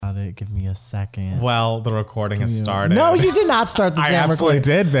about it. Give me a second. Well, the recording has started. No, you did not start the damn recording. I absolutely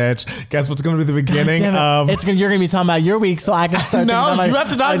did, bitch. Guess what's going to be the beginning of... You're going to be talking about your week, so I can start thinking about you have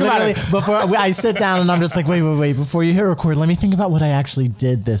to talk about it. Before I sit down and I'm just like, wait. Before you hit record, let me think about what I actually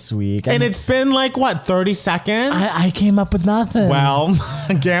did this week. And it's been like, what, 30 seconds? I came up with nothing. Well,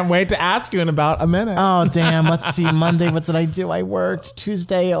 I can't wait to ask you in about a minute. Oh, damn. Let's see. Monday, what did I do? I worked.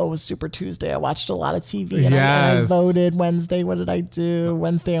 Tuesday, it was Super Tuesday. I watched a lot of TV and I voted. Wednesday, what did I do?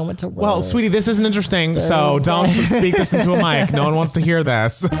 Wednesday, I went to work. Well, sweetie, this isn't interesting, so don't speak this into a mic. No one wants to hear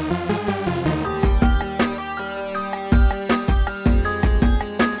this.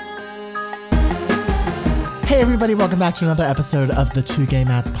 Hey everybody, welcome back to another episode of the Two Gay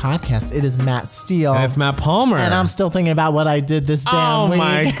Mats podcast. It is Matt Steele. And it's Matt Palmer. And I'm still thinking about what I did this damn week. Oh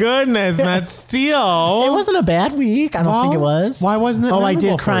my goodness, Matt Steele. It wasn't a bad week. I don't think it was. Why wasn't it? Oh, I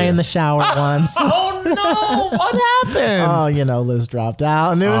did cry in the shower once. Oh no, what happened? Oh, Liz dropped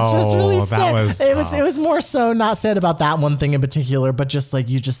out and it was just really sad. It was more so not sad about that one thing in particular, but just like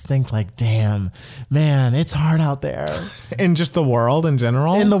you just think like, damn, man, it's hard out there. In just the world in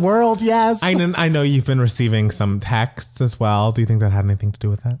general? In the world, yes. I know you've been receiving some texts as well. Do you think that had anything to do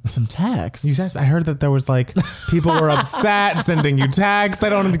with that? Some texts? I heard that there was like people were upset sending you texts. I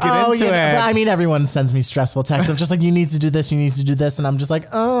don't want to get into it. But I mean, everyone sends me stressful texts of just like, you need to do this, and I'm just like,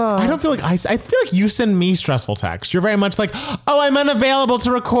 oh. I don't feel like I feel like you send me stressful texts. You're very much like, oh, I'm unavailable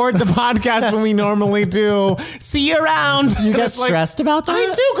to record the podcast when we normally do. See you around. You get stressed about that? I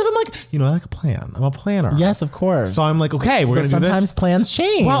do, because I'm like, I like a plan. I'm a planner. Yes, of course. So I'm like, okay, we're going to do this. Sometimes plans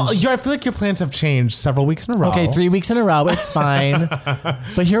change. Well, I feel like your plans have changed several weeks in a row. Okay, 3 weeks in a row. It's fine.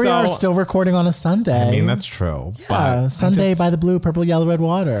 But here we are still recording on a Sunday. I mean, that's true. Yeah, but Sunday by the blue, purple, yellow, red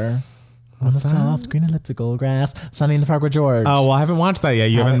water. On the soft green elliptical grass, sunny in the park with George. Oh, well, I haven't watched that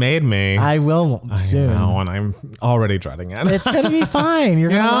yet. You haven't made me. I will soon. I know, and I'm already dreading it. It's going to be fine. You're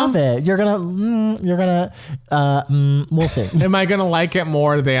going to love it. We'll see. Am I going to like it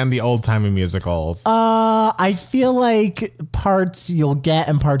more than the old timey musicals? I feel like parts you'll get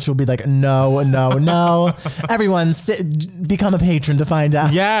and parts you'll be like, no. Everyone become a patron to find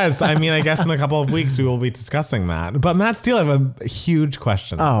out. Yes. I mean, I guess in a couple of weeks we will be discussing that. But Matt Steele, I have a huge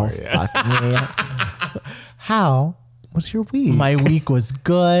question for you. Fuck me. How was your week? My week was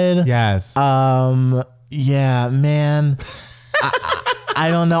good. Yes. Yeah, man. I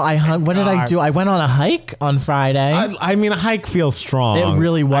don't know. What did I do? I went on a hike on Friday. I mean, a hike feels strong. It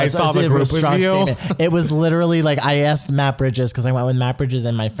really was. I saw the group of you. It was literally like I asked Matt Bridges because I went with Matt Bridges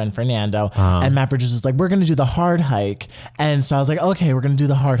and my friend Fernando, and Matt Bridges was like, "We're going to do the hard hike," and so I was like, "Okay, we're going to do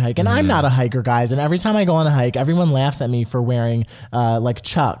the hard hike." And I'm not a hiker, guys. And every time I go on a hike, everyone laughs at me for wearing like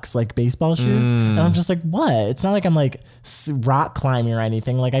Chucks, like baseball shoes, and I'm just like, "What?" It's not like I'm like rock climbing or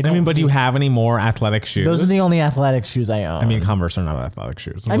anything. Like I mean, but do you have any more athletic shoes? Those are the only athletic shoes I own. I mean, Converse are not athletic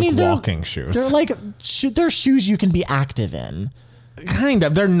shoes. I mean, they're walking shoes. They're like they're shoes you can be active in. Kind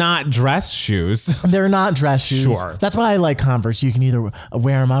of. They're not dress shoes. They're not dress shoes. Sure. That's why I like Converse. You can either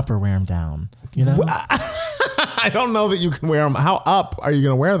wear them up or wear them down. You know? I don't know that you can wear them. How up are you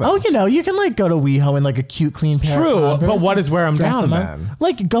going to wear them? Oh, you can like go to WeHo in like a cute, clean pair of Converse. True, but what is wear them down then?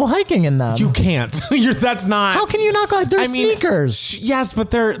 Like go hiking in them. You can't. That's not. How can you not go? They're sneakers. Yes,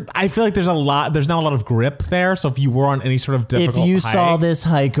 but I feel like there's not a lot of grip there. So if you were on any sort of difficult hike. If you saw this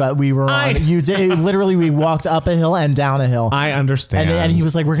hike we were on, you did literally, we walked up a hill and down a hill. I understand. And he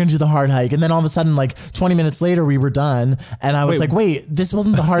was like, we're going to do the hard hike. And then all of a sudden, like 20 minutes later, we were done. And I was like, wait, this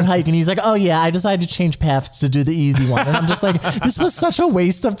wasn't the hard hike. And he's like, oh yeah, I decided to change paths to do the easy one. And I'm just like, this was such a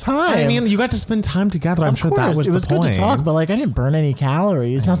waste of time. I mean, you got to spend time together. I'm sure that was the point. It was good to talk, but like I didn't burn any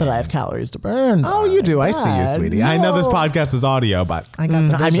calories. Not that I have calories to burn. Oh, you do. I see you, sweetie. No. I know this podcast is audio, but I got the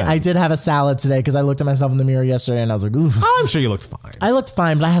vision. I mean, I did have a salad today because I looked at myself in the mirror yesterday and I was like, oof. Oh, I'm sure you looked fine. I looked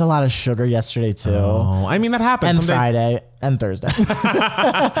fine, but I had a lot of sugar yesterday too. Oh, I mean, that happens. And Friday. And Thursday.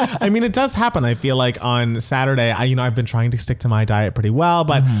 I mean, it does happen. I feel like on Saturday, I've been trying to stick to my diet pretty well,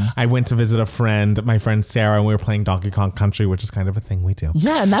 but I went to visit my friend Sarah, and we were playing Donkey Kong Country, which is kind of a thing we do.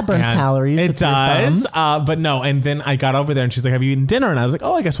 Yeah, and that burns calories. It does. But no, and then I got over there and she's like, have you eaten dinner? And I was like,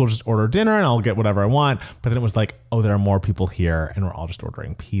 oh, I guess we'll just order dinner and I'll get whatever I want. But then it was like, oh, there are more people here and we're all just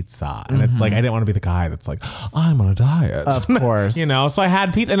ordering pizza. And it's like, I didn't want to be the guy that's like, I'm on a diet. Of course. So I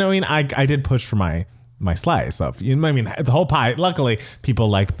had pizza. And I mean, I did push for my slice of, the whole pie. Luckily, people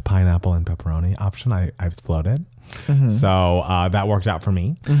liked the pineapple and pepperoni option I've floated. So that worked out for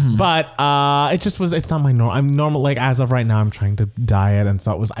me. But it's not my normal. I'm normal, like as of right now, I'm trying to diet. And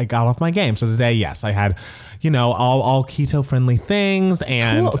so I got off my game. So today, yes, I had, all keto friendly things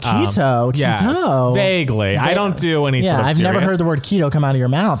and cool. Keto. Vaguely. I don't do any sort of I've never heard the word keto come out of your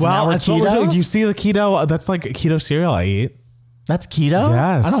mouth. Well, that's keto. You see the keto, that's like keto cereal I eat. That's keto?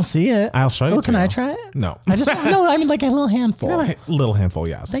 Yes. I don't see it. I'll show you. Oh, can I try it? No. I just, no, I mean like a little handful. A little handful,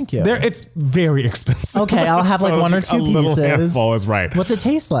 yes. Thank you. It's very expensive. Okay, I'll have like one or two a pieces. Little handful is right. What's it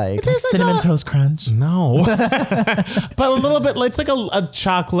taste like? It tastes like Cinnamon Toast Crunch? No. But a little bit, it's like a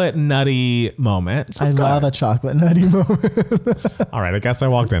chocolate nutty moment. So I love a chocolate nutty moment. All right, I guess I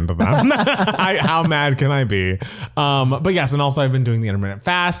walked into that. How mad can I be? But yes, and also I've been doing the intermittent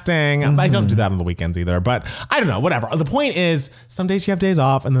fasting. I don't do that on the weekends either, but I don't know, whatever. The point is, some days you have days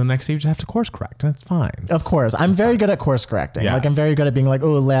off, and then the next day you just have to course correct, and it's fine. Of course. I'm very good at course correcting. Yes. Like I'm very good at being like,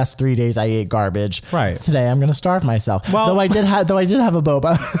 oh, last 3 days I ate garbage. Right. Today I'm going to starve myself. Well, though I did have a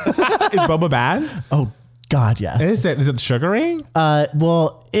boba. Is boba bad? Oh God, yes. Is it sugary?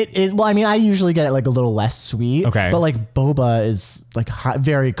 Well, it is. Well, I mean, I usually get it like a little less sweet. Okay. But like boba is like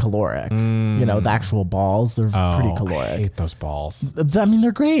very caloric. You know, the actual balls, they're pretty caloric. I hate those balls. I mean,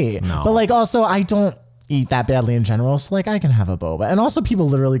 they're great. No. But like also, I don't eat that badly in general, so like I can have a boba. And also people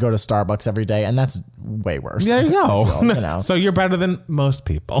literally go to Starbucks every day, and that's way worse. There you go. You know? So you're better than most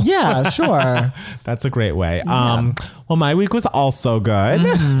people. Yeah, sure. That's a great way. Well, my week was also good.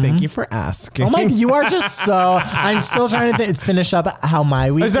 Thank you for asking. Oh my, you are just so, I'm still trying to finish up how my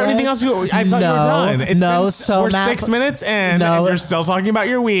week Is there was. anything else I thought you were done? So we're Matt, 6 minutes in and you're still talking about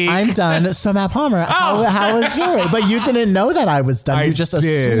your week. I'm done. So Matt Palmer, how was your week? But you didn't know that I was done. You just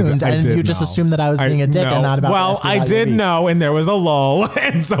assumed, and you just assumed that I was being a dick and not about. Well, to ask I about did your week. know, and there was a lull,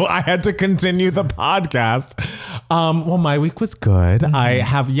 and so I had to continue the podcast. Well, my week was good. I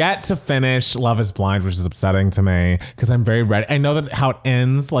have yet to finish Love is Blind, which is upsetting to me because I'm very ready. I know that how it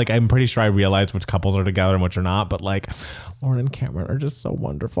ends. Like, I'm pretty sure I realized which couples are together and which are not, but like Lauren and Cameron are just so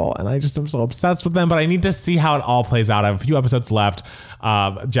wonderful, and I just am so obsessed with them. But I need to see how it all plays out. I have a few episodes left.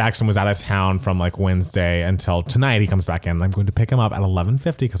 Jackson was out of town from like Wednesday until tonight. He comes back in, and I'm going to pick him up at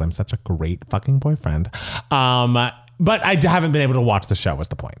 11:50 because I'm such a great fucking boyfriend. But I haven't been able to watch the show, is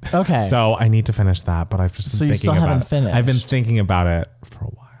the point. Okay. So I need to finish that, but I've just been thinking still about haven't it. finished. I've been thinking about it for a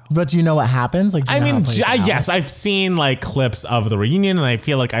while. But do you know what happens? Like, do you know how it plays out? Yes, I've seen like clips of the reunion, and I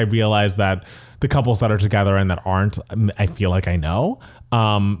feel like I realize that the couples that are together and that aren't, I feel like I know.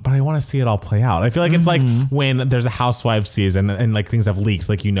 But I want to see it all play out. I feel like it's like when there's a Housewives season and like things have leaks,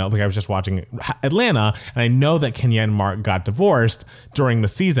 like, you know, like I was just watching Atlanta, and I know that Kenya and Mark got divorced during the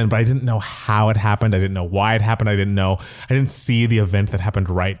season, but I didn't know how it happened. I didn't know why it happened. I didn't see the event that happened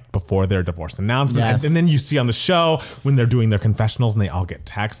right before their divorce announcement. Yes. And then you see on the show when they're doing their confessionals and they all get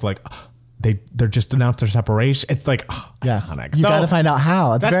texts like, they're just announced their separation. It's like, yes, iconic. you got to find out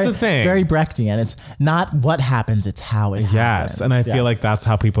how. That's the thing. It's very Brechtian. It's not what happens; it's how it happens. Yes, and I feel like that's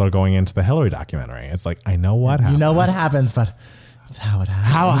how people are going into the Hillary documentary. It's like, I know what happens. You know what happens, but it's how it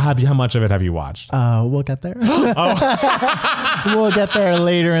happens. How much of it have you watched? We'll get there. We'll get there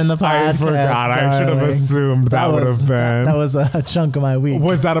later in the podcast. I forgot. I should have assumed that would have been. That was a chunk of my week.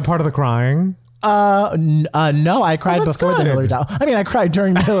 Was that a part of the crying? No, I cried before the Hillary I mean, I cried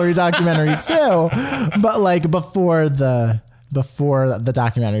during the Hillary documentary too, but like before the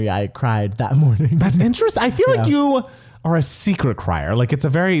documentary, I cried that morning. That's interesting. I feel like you are a secret crier. Like, it's a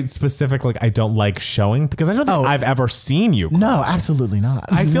very specific, like, I don't like showing, because I don't think I've ever seen you cry. No, absolutely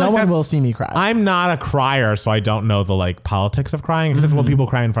not. I feel no like one will see me cry. I'm not a crier, so I don't know the like politics of crying. Except when people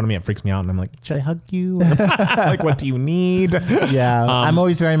cry in front of me, it freaks me out, and I'm like, should I hug you? Like, what do you need? Yeah, I'm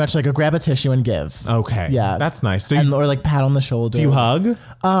always very much like a grab a tissue and give. Okay, yeah, that's nice. So or like pat on the shoulder. Do you hug?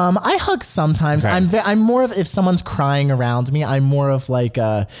 I hug sometimes. Okay. I'm more of, if someone's crying around me, I'm more of like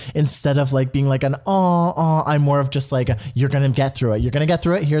instead of like being like an I'm more of just like, you're gonna get through it. You're gonna get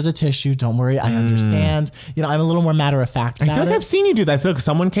through it. Here's a tissue. Don't worry. I understand. You know, I'm a little more matter of fact. I feel like I've seen you do that. I feel like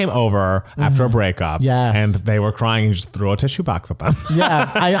someone came over after a breakup, Yes. and they were crying, and you just threw a tissue box at them.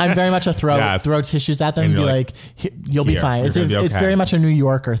 Yeah, I'm very much a throw tissues at them and be you're like, you'll be fine. It's okay. very much a New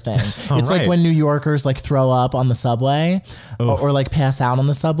Yorker thing. It's right. like when New Yorkers like throw up on the subway or like pass out on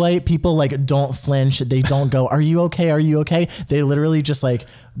the subway. People like don't flinch. They don't go, are you okay? Are you okay? They literally just like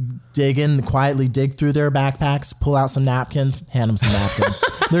quietly dig through their backpacks, pull out some napkins, hand them some napkins.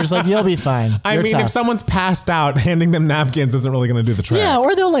 They're just like, you'll be fine. I mean, if someone's passed out, handing them napkins isn't really going to do the trick. Yeah,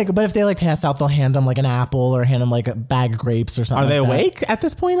 or they'll like, but if they like pass out, they'll hand them like an apple or hand them like a bag of grapes or something. Are they like awake at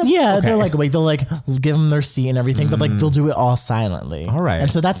this point? Yeah, Okay. They're like awake. They'll like give them their seat and everything, but like they'll do it all silently. All right.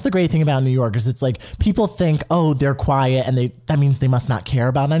 And so that's the great thing about New Yorkers. It's like people think, oh, they're quiet and that means they must not care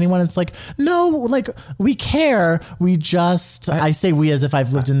about anyone. It's like, no, like we care. We just, I say we as if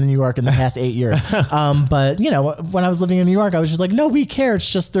I've lived in New York in the past 8 years. But you know, when I was living in New York, I was just like, no, we care. It's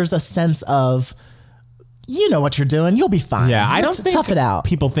just there's a sense of you know what you're doing. You'll be fine. Yeah, I don't think tough it out.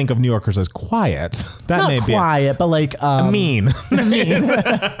 people think of New Yorkers as quiet. That Not may be quiet, but like mean.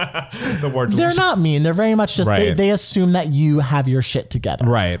 The word they're not mean. They're very much just Right. they assume that you have your shit together.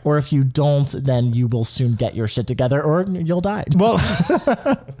 Right. Or if you don't, then you will soon get your shit together, or you'll die. Well,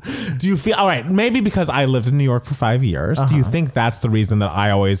 do you feel all right? Maybe because I lived in New York for 5 years. Do you think that's the reason that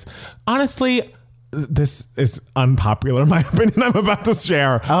I always, honestly, this is unpopular in my opinion, I'm about to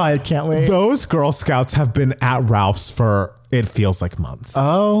share. Oh, I can't wait. Those Girl Scouts have been at Ralph's for, it feels like months.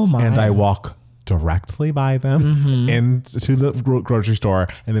 Oh my. And I walk directly by them into the grocery store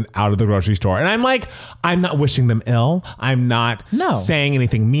and then out of the grocery store. And I'm like, I'm not wishing them ill. I'm not saying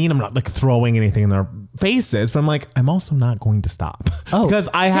anything mean. I'm not like throwing anything in their faces, but I'm like, I'm also not going to stop because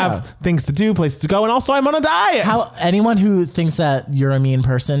I have things to do, places to go. And also I'm on a diet. Anyone who thinks that you're a mean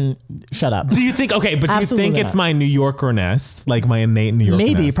person, shut up. Do you think, okay, but do you think it's my New Yorkerness, like my innate New Yorkerness?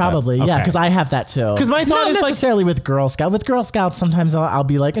 Maybe, probably. Yeah, because I have that too. Because my thought not is necessarily with Girl Scout. With Girl Scouts, sometimes I'll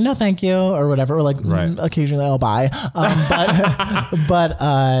be like, no, thank you, or whatever. Or like, occasionally I'll buy. But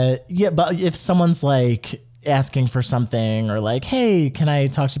if someone's like asking for something or like, hey, can I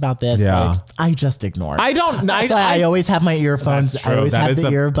talk to you about this? Yeah. Like, I just ignore. I don't. That's why I always have my earphones. I always have the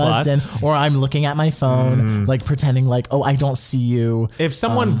earbuds in, or I'm looking at my phone, like pretending like, oh, I don't see you. If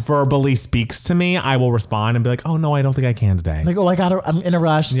someone verbally speaks to me, I will respond and be like, oh no, I don't think I can today. Like, oh, I'm in a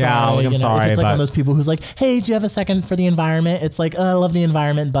rush. Yeah, sorry. like, I'm sorry. If it's like one of those people who's like, hey, do you have a second for the environment? It's like, I love the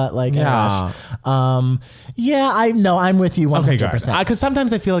environment, but like, in a rush. I'm with you 100%. Okay, good. Because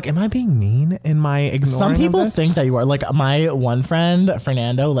sometimes I feel like, am I being mean in my ignoring? Some people of this? think that you are. Like my one friend,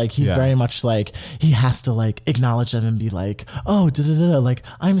 Fernando, like he's very much like, he has to like acknowledge them and be like, oh, like,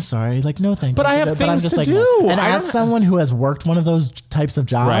 I'm sorry. Like, no, thank you. But I have things to like, do. No. And as someone who has worked one of those types of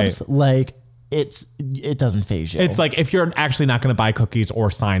jobs, like, it doesn't phase you. It's like if you're actually not going to buy cookies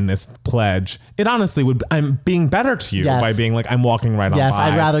or sign this pledge, it honestly would. I'm being better to you by being like, I'm walking right on by. Yes,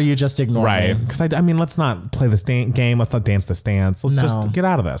 I'd rather you just ignore me. Because I mean, let's not play this game. Let's not dance this dance. Let's just get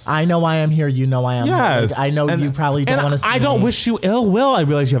out of this. I know why I'm here. You know why I'm here. Like, I know you probably don't want to see I don't wish you ill will. I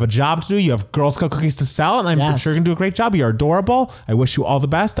realize you have a job to do. You have Girl Scout cookies to sell, and I'm sure you're going to do a great job. You're adorable. I wish you all the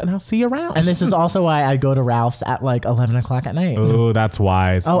best, and I'll see you around. And this is also why I go to Ralph's at like 11 o'clock at night. Oh, that's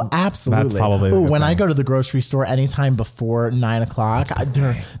wise. Oh, absolutely. That's probably when I go to the grocery store anytime before 9 o'clock,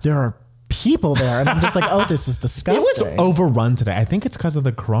 there are people there, and I'm just like, oh, this is disgusting. It was overrun today. I think it's because of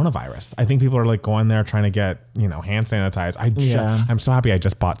the coronavirus. I think people are like going there trying to get, hand sanitized. I'm so happy I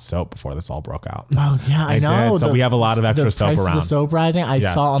just bought soap before this all broke out. Oh yeah, I know. So we have a lot of extra soap around. The soap rising. I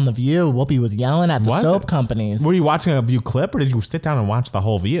saw on The View, Whoopi was yelling at the soap companies. Were you watching a View clip, or did you sit down and watch the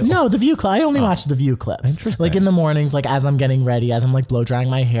whole View? No, the View clip. I only watched the View clips. Interesting. Like in the mornings, like as I'm getting ready, as I'm like blow drying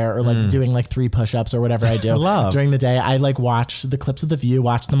my hair, or like doing like 3 push-ups or whatever I do. During the day, I like watch the clips of the View,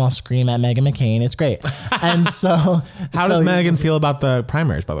 watch them all scream at Meghan McCain. It's great. And so how does Meghan feel about the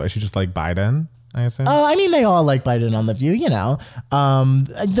primaries, by the way? She just like Biden, I assume? I mean, they all like Biden on The View,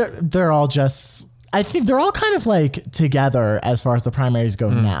 they're all just, I think they're all kind of like together as far as the primaries go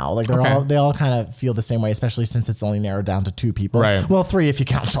now. Like they all kind of feel the same way, especially since it's only narrowed down to 2 people. Right. Well, 3 if you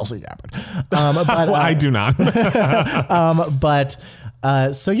count Tulsi Gabbard. But I do not.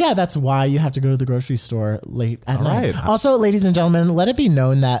 So yeah, that's why you have to go to the grocery store late at night. Right. Also, ladies and gentlemen, let it be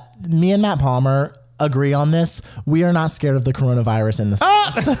known that me and Matt Palmer agree on this. We are not scared of the coronavirus in this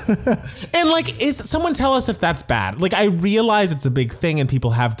list. And like, is someone tell us if that's bad? Like, I realize it's a big thing and people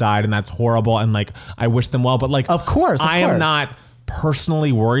have died and that's horrible and like I wish them well, but like, of course, I am not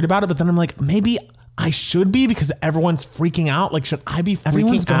personally worried about it. But then I'm like, maybe I should be because everyone's freaking out. Like, should I be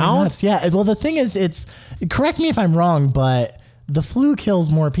freaking out? Nuts. Yeah. Well, the thing is, correct me if I'm wrong, but the flu kills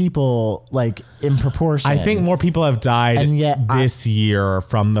more people like in proportion. I think more people have died this year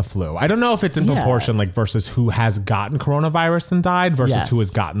from the flu. I don't know if it's in proportion, like versus who has gotten coronavirus and died versus who has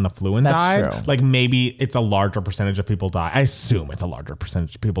gotten the flu and died. True. Like maybe it's a larger percentage of people die. I assume it's a larger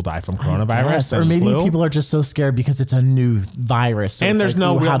percentage of people die from coronavirus. Or maybe flu. people are just so scared because it's a new virus. So and there's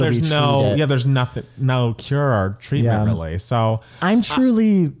like, there's nothing, no cure or treatment really. So I'm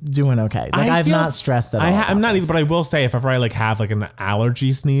truly doing okay. Like I've not stressed at all. I'm not either, but I will say if ever I like have like an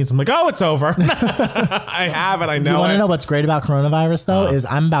allergy sneeze, I'm like, oh, it's over. I have it. I know. You want to know what's great about coronavirus though? Is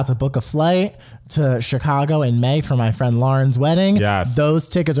I'm about to book a flight to Chicago in May for my friend Lauren's wedding. Yes. Those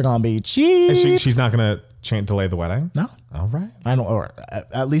tickets are going to be cheap. And she's not going to delay the wedding? No. All right. I don't, or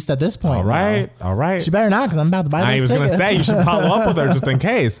at least at this point. All right. No. All right. She better not, because I'm about to buy those I was going to tickets. say, you should follow up with her just in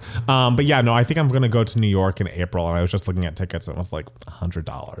case. But yeah, no, I think I'm going to go to New York in April. And I was just looking at tickets. And it was like $100 to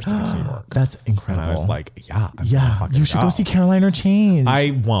get to New York. That's incredible. And I was like, I'm yeah, gonna fucking you should go see Caroline or Change.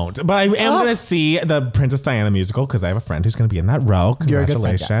 I won't. But I am going to see the Princess Diana musical because I have a friend who's going to be in that role. You're a good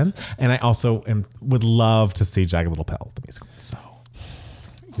friend, Congratulations. yes. And I also would love to see Jagged Little Pill, the musical. So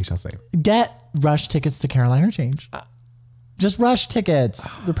we shall see. Get Rush tickets to Caroline or Change. Just Rush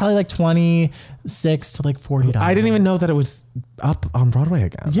tickets. They're probably like $26 to like $40. I didn't even know that it was up on Broadway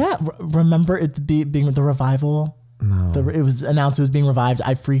again. Yeah, remember it being the revival? No. It was announced it was being revived.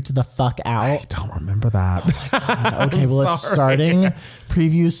 I freaked the fuck out. I don't remember that. Okay, well, it's starting.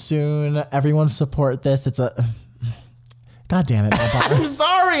 Preview soon. Everyone support this. It's a... God damn it. I'm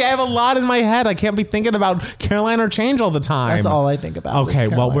sorry. I have a lot in my head. I can't be thinking about Caroline or Change all the time. That's all I think about. Okay,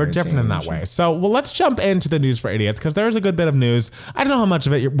 well, we're Caroline different in that way. So, let's jump into the news for idiots because there's a good bit of news. I don't know how much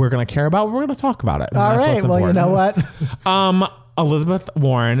of it we're going to care about, but we're going to talk about it. All right. Well, you know what? Elizabeth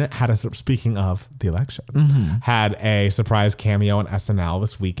Warren had speaking of the election, had a surprise cameo on SNL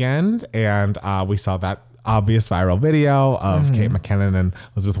this weekend. And we saw that obvious viral video of Kate McKinnon and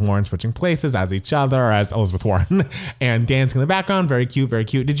Elizabeth Warren switching places as each other, as Elizabeth Warren, and dancing in the background. Very cute, very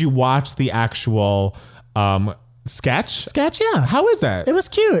cute. Did you watch the actual sketch? Yeah. How is it? It was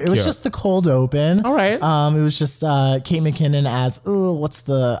cute. It was just the cold open. All right. It was just Kate McKinnon as what's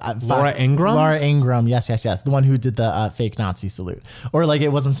the Laura Ingraham? Laura Ingraham. Yes. The one who did the fake Nazi salute, or like it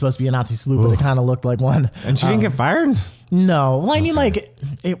wasn't supposed to be a Nazi salute, but it kind of looked like one. And she didn't get fired? No. Well, I mean, like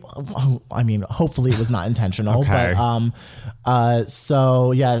it. I mean, hopefully it was not intentional. Okay. But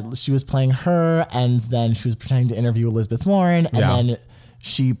so yeah, she was playing her, and then she was pretending to interview Elizabeth Warren, and then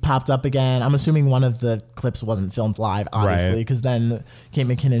she popped up again. I'm assuming one of the clips wasn't filmed live, obviously, because then Kate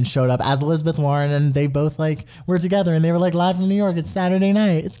McKinnon showed up as Elizabeth Warren, and they both like were together, and they were like live from New York. It's Saturday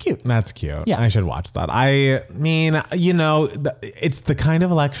night. It's cute. That's cute. Yeah. I should watch that. I mean, you know, it's the kind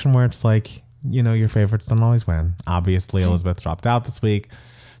of election where it's like, you know, your favorites don't always win. Obviously, Elizabeth dropped out this week.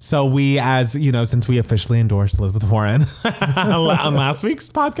 So we, as you know, since we officially endorsed Elizabeth Warren on last week's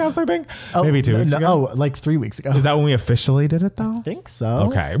podcast, I think, maybe 2 weeks ago. Oh, like 3 weeks ago. Is that when we officially did it though? I think so.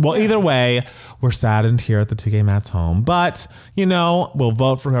 Okay. Well, either way, we're saddened here at the 2K Matt's home, but you know, we'll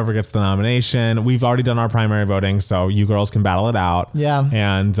vote for whoever gets the nomination. We've already done our primary voting, so you girls can battle it out. Yeah.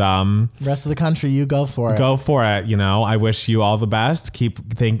 And rest of the country, you go for it. Go for it. You know, I wish you all the best.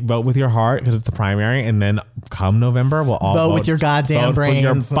 Vote with your heart because it's the primary, and then come November, we'll all vote with your goddamn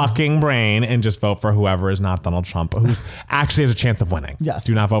brains. Fucking brain, and just vote for whoever is not Donald Trump, who's actually has a chance of winning. Yes.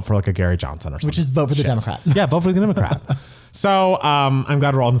 Do not vote for like a Gary Johnson or something. Which is vote for the Democrat. Yeah, vote for the Democrat. So I'm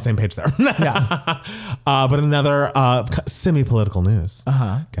glad we're all on the same page there. Yeah. But another semi-political news.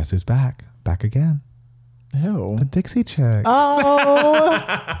 Guess who's back? Back again. Who? The Dixie Chicks. Oh.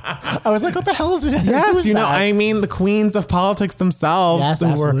 I was like, what the hell is this? Yes, Who's you know, back? I mean, the queens of politics themselves. Yes, who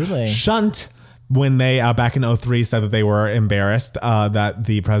absolutely. were shunt when they back in 2003 said that they were embarrassed that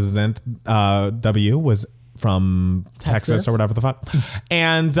the president W was from Texas or whatever the fuck.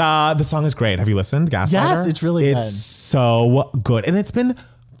 And the song is great. Have you listened? Gaslighter? Yes, it's really good. It's so good. And it's been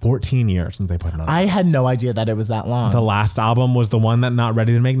 14 years since they put it on. I had no idea that it was that long. The last album was the one that Not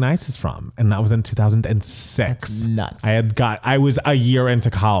Ready to Make Nights is from, and that was in 2006. That's nuts. I was a year into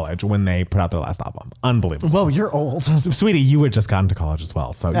college when they put out their last album. Unbelievable. Whoa, you're old. Sweetie, you had just gotten to college as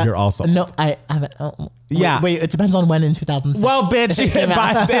well, so you're also No, I haven't. Yeah. Wait, it depends on when in 2006. well, bitch.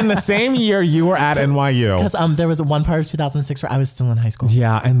 In the same year you were at NYU. Because there was one part of 2006 where I was still in high school.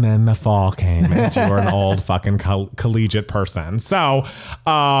 Yeah, and then the fall came, and you were an old fucking collegiate person. So,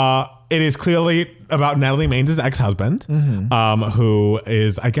 it is clearly about Natalie Maines' ex-husband, who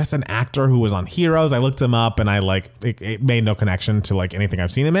is, I guess, an actor who was on Heroes. I looked him up, and it made no connection to like anything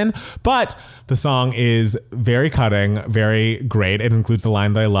I've seen him in. But the song is very cutting, very great. It includes the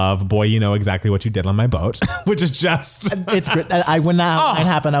line that I love, "Boy, you know exactly what you did on my boat," which is just It's great. When that line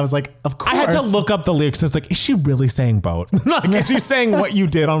happened, I was like, of course. I had to look up the lyrics. I was like, is she really saying boat? Like, is she saying what you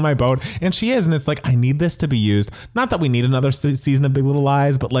did on my boat? And she is. And it's like, I need this to be used. Not that we need another season of Big Little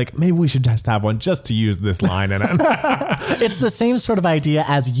Lies, but like maybe we should just have one just to use this line in it. It's the same sort of idea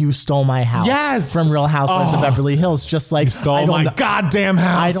as "You Stole My House." Yes. From Real Housewives of Beverly Hills. Just like, Stole my goddamn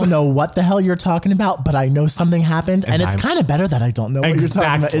house. I don't know what the hell you're talking about, but I know something happened. And it's kind of better that I don't know what you're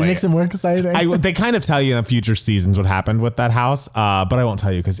talking about. It makes it more exciting. They kind of tell you in future seasons what happened with that house, but I won't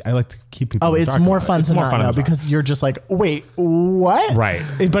tell you because I like to keep people in the it's dark more about fun it. to not know because you're just like, wait, what? Right.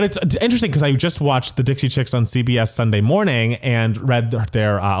 But it's interesting because I just watched the Dixie Chicks on CBS Sunday morning and read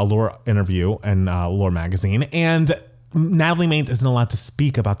their Allure interview in Allure magazine. And Natalie Maines isn't allowed to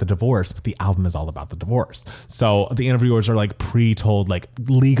speak about the divorce, but the album is all about the divorce. So the interviewers are like pre-told, like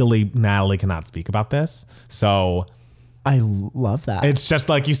legally Natalie cannot speak about this. So I love that. it's just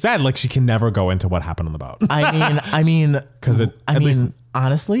like you said, like she can never go into what happened on the boat. I mean,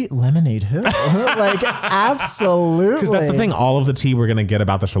 honestly, Lemonade who? Like, absolutely. Because that's the thing. All of the tea we're going to get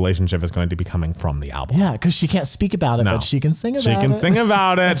about this relationship is going to be coming from the album. Yeah, because she can't speak about it, but she can sing about it. She can sing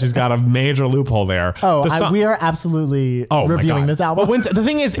about it. She's got a major loophole there. We are absolutely reviewing this album. Well, the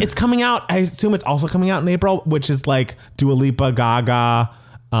thing is, it's coming out. I assume it's also coming out in April, which is like Dua Lipa, Gaga.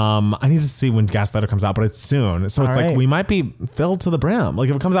 I need to see when Gaslighter comes out, but it's soon. So it's like we might be filled to the brim. Like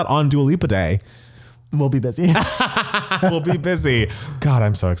if it comes out on Dua Lipa Day, we'll be busy. we'll be busy. God,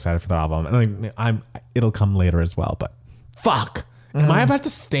 I'm so excited for the album, and it'll come later as well. But fuck, am I about to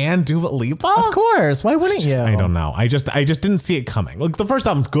stan Dua Lipa? Of course. Why wouldn't you? I don't know. I just didn't see it coming. Like the first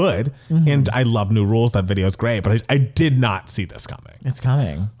album's good, and I love New Rules. That video's great, but I did not see this coming. It's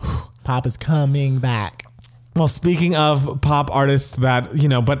coming. Pop is coming back. Well, speaking of pop artists that,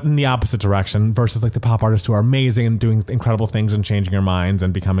 but in the opposite direction versus like the pop artists who are amazing and doing incredible things and changing your minds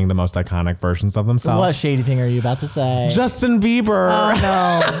and becoming the most iconic versions of themselves. What shady thing are you about to say? Justin Bieber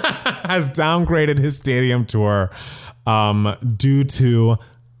has downgraded his stadium tour due to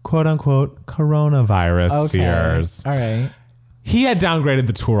quote unquote coronavirus fears. All right. He had downgraded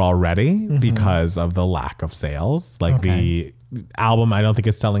the tour already because of the lack of sales. The album, I don't think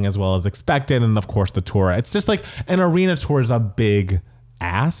is selling as well as expected. And of course the tour, it's just like an arena tour is a big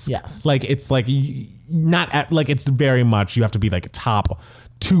ask. Yes. Like it's like it's very much, you have to be like top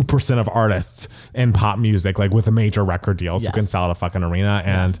 2% of artists in pop music, like with a major record deals who can sell at a fucking arena.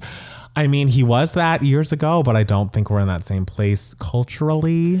 And I mean, he was that years ago, but I don't think we're in that same place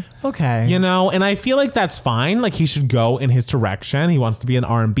culturally. Okay. And I feel like that's fine. Like he should go in his direction. He wants to be an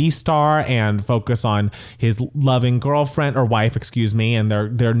R&B star and focus on his loving girlfriend or wife, and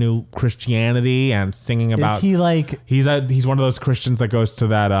their new Christianity and singing about. Is he like? He's one of those Christians that goes to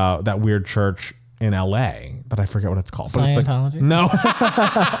that weird church in LA that I forget what it's called. Scientology? But no.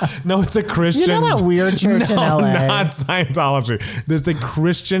 No, it's a Christian. You know that weird church in LA? Not Scientology. There's a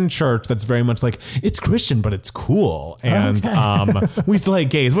Christian church that's very much like, it's Christian, but it's cool. And we still hate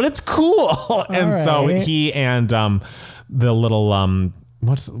gays, but it's cool. And so he and the little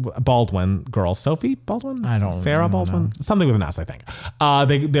what's Baldwin girl, Sophie Baldwin? I don't Sarah Baldwin? Know. Something with an S, I think.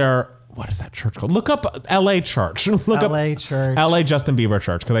 They're what is that church called? Look up LA Church. Look up Church. LA Justin Bieber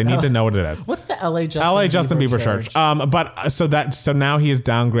Church, because I need to know what it is. What's the LA Justin Bieber Church? So now he is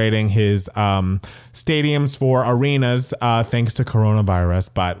downgrading his stadiums for arenas thanks to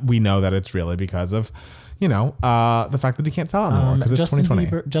coronavirus, but we know that it's really because of the fact that he can't sell it anymore because it's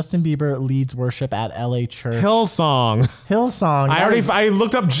 2020. Justin Bieber leads worship at LA Church. Hillsong. I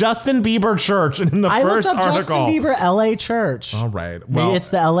looked up Justin Bieber Church in the first article. Justin Bieber LA Church. All right. Well, maybe it's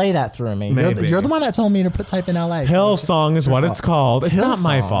the LA that threw me. You're the one that told me to type in LA. Hillsong is what it's called. It's not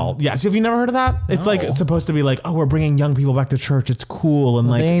my fault. Yeah. So have you never heard of that? It's like it's supposed to be like, oh, we're bringing young people back to church. It's cool and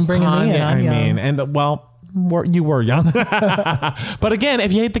like they ain't bringing me in. I'm young. And you were young. But again,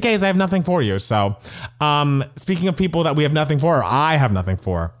 if you hate the gays, I have nothing for you. So speaking of people that we have nothing for, I have nothing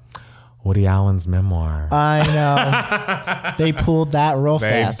for. Woody Allen's memoir. I know. They pulled that real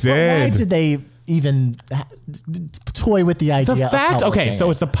fast. They did. Why did they even toy with the idea of publishing it?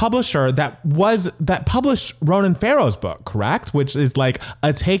 So it's a publisher that published Ronan Farrow's book, correct? Which is like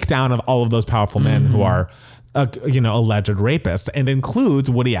a takedown of all of those powerful men who are alleged rapists, and includes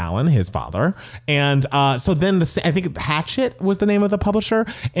Woody Allen, his father. And so then I think Hatchet was the name of the publisher.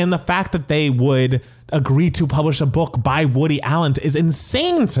 And the fact that they would agree to publish a book by Woody Allen is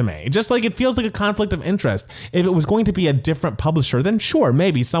insane to me. Just like it feels like a conflict of interest. If it was going to be a different publisher, then sure,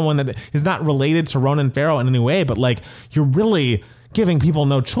 maybe someone that is not related to Ronan Farrow in any way, but like you're really giving people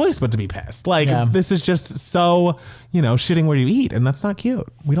no choice but to be pissed. This is just so, shitting where you eat, and that's not cute.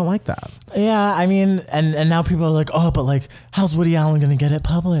 We don't like that. Yeah, I mean, and now people are like, oh, but like, how's Woody Allen going to get it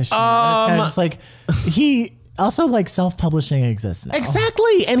published? And it's kind of just like, he also like self-publishing exists now.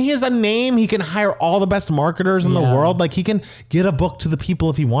 Exactly. And he has a name. He can hire all the best marketers in the world. Like he can get a book to the people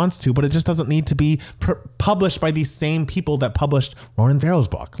if he wants to, but it just doesn't need to be published by these same people that published Ronan Farrow's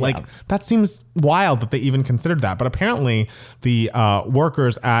book. Like that seems wild that they even considered that. But apparently the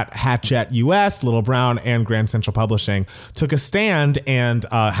workers at Hatchet US, Little Brown, and Grand Central Publishing took a stand and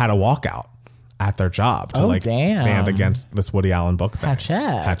had a walkout at their job to damn. stand against this Woody Allen book thing.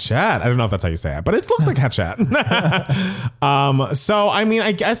 Hatchet. I don't know if that's how you say it, but it looks like Hatchet. So, I mean,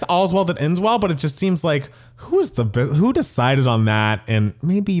 I guess all's well that ends well, but it just seems like who decided on that, and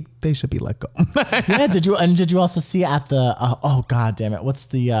maybe they should be let go. Yeah, did you also see at the oh god damn it, what's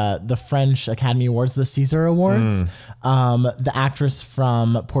the French Academy Awards, the César Awards? The actress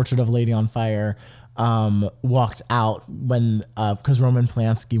from Portrait of a Lady on Fire walked out when because Roman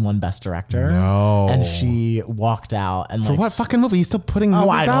Polanski won Best Director. No. And she walked out and For what fucking movie? He's still putting movies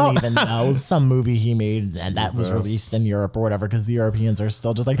I don't out? even know. Some movie he made and that was released in Europe or whatever because the Europeans are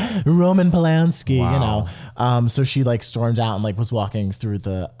still just like Roman Polanski, you know. So she like stormed out and like was walking through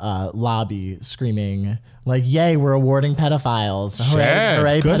the lobby screaming like, "Yay, we're awarding pedophiles!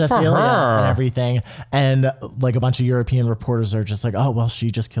 Hooray, good for pedophilia her." and everything!" And like a bunch of European reporters are just like, "Oh well, she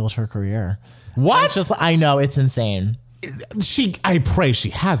just killed her career." What? It's just, I know, it's insane. I pray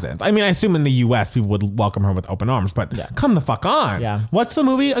she hasn't. I mean, I assume in the U.S. people would welcome her with open arms, but come the fuck on. Yeah. What's the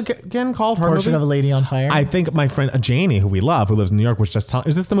movie again called? Her Portrait movie? of a Lady on Fire. I think my friend Janie, who we love, who lives in New York, was just telling.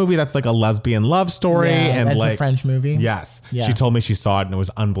 Is this the movie that's like a lesbian love story? Yeah, and it's like a French movie. Yes. Yeah. She told me she saw it and it was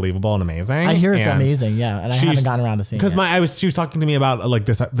unbelievable and amazing. I hear it's And amazing. Yeah, and I haven't gotten around to seeing it. Because she was talking to me about like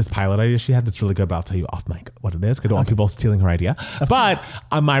this pilot idea she had that's really good, but I'll tell you off mic what it is because I don't want people stealing her idea. But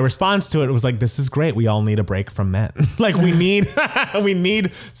my response to it was like, this is great. We all need a break from men. Like we need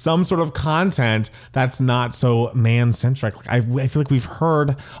some sort of content that's not so man-centric. Like, I feel like we've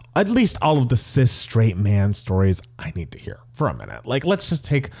heard at least all of the cis straight man stories I need to hear for a minute. Like, let's just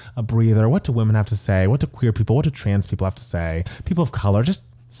take a breather. What do women have to say? What do queer people, what do trans people have to say? People of color,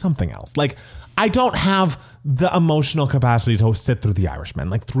 just something else. Like, I don't have the emotional capacity to sit through The Irishman,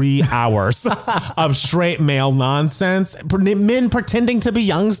 like 3 hours of straight male nonsense, men pretending to be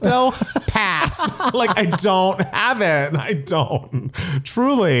young still. Pass. Like, I don't have it. I don't.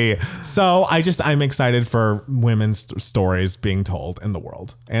 Truly. So I'm excited for women's stories being told in the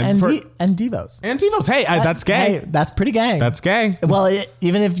world. And Devos. And Devos. Hey, that's gay. Hey, that's pretty gay. That's gay. Well,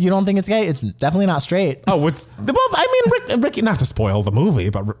 even if you don't think it's gay, it's definitely not straight. Oh, I mean, Ricky, not to spoil the movie,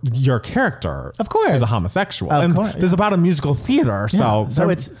 but your character, of course, is a homosexual. Of course. There's about a musical theater, so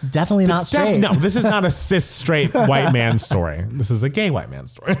it's definitely not straight. No, this is not a cis straight white man story. This is a gay white man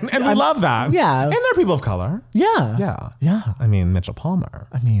story, and we love that. Yeah, and they're people of color. Yeah. I mean, Mitchell Palmer.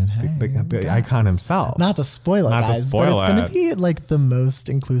 I mean, the icon himself. Not to spoil it, guys, but it's going to be like the most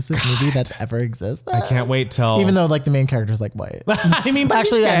inclusive movie that's ever existed. I can't wait till, even though like the main character's like white. I mean, but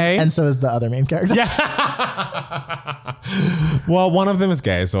actually, he's gay. And so is the other main character. Yeah. Well, one of them is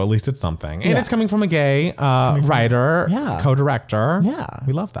gay, so at least it's something, and it's coming from a gay writer, co-director. Yeah,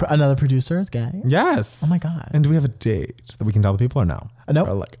 we love that. Another producer is gay. Yes. Oh my god. And do we have a date that we can tell the people or no? Nope.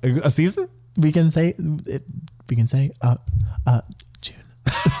 Or like a season? We can say June. Wait,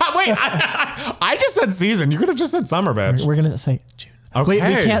 I just said season. You could have just said summer, bitch. We're gonna say June. Okay. Wait,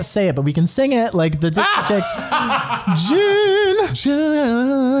 we can't say it, but we can sing it like the Dixie Chicks. June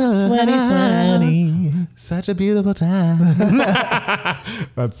 2020. Such a beautiful time.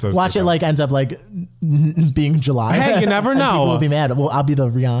 That's so Watch stupid. it like ends up like being July. Hey, you never know. People will be mad. Well, I'll be the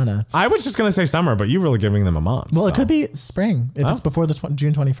Rihanna. I was just gonna say summer, but you're really giving them a month. Well, it could be spring if it's before the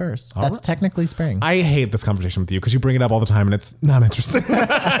June 21st. That's technically spring. I hate this conversation with you because you bring it up all the time and it's not interesting.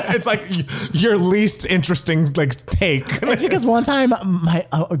 It's like your least interesting like take. It's because one time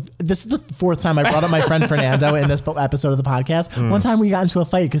this is the fourth time I brought up my friend Fernando in this episode of the podcast. One time we got into a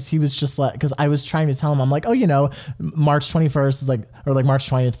fight because he was just like, because I was trying to tell him, I'm like, oh, you know, March 21st is like, or like March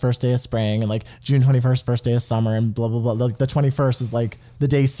 20th, first day of spring, and like June 21st, first day of summer, and blah, blah, blah. Like the 21st is like the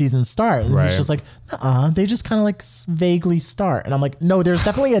day seasons start. And he's just like, they just kind of like vaguely start. And I'm like, no, there's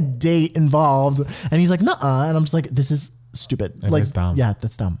definitely a date involved. And he's like, and I'm just like, this is stupid. It is dumb. Yeah,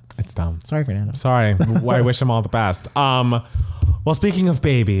 that's dumb. It's dumb. Sorry, Fernando. Sorry. I wish him all the best. Well, speaking of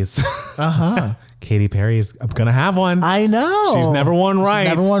babies, Katy Perry is gonna have one. I know. She's never worn white.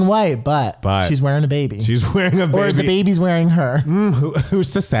 She's never worn white, but she's wearing a baby. She's wearing a baby. Or the baby's wearing her.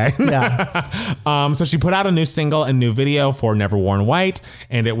 Who's to say? Yeah. So she put out a new single and new video for Never Worn White,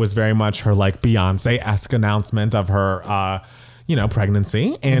 and it was very much her like Beyonce-esque announcement of her,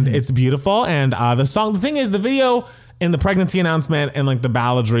 pregnancy, and it's beautiful. And the thing is, the video and the pregnancy announcement and like the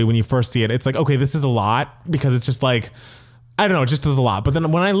balladry when you first see it, it's like, okay, this is a lot because it's just like, I don't know, it just does a lot. But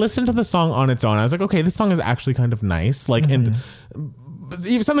then when I listened to the song on its own, I was like, okay, this song is actually kind of nice. Like, and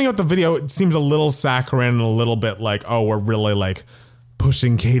even something about the video, it seems a little saccharine and a little bit like, oh, we're really like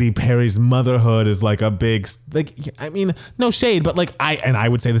pushing Katy Perry's motherhood is like a big, like, I mean, no shade, but like I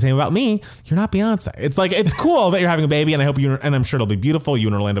would say the same about me. You're not Beyonce. It's like, it's cool that you're having a baby, and I hope and I'm sure it'll be beautiful. You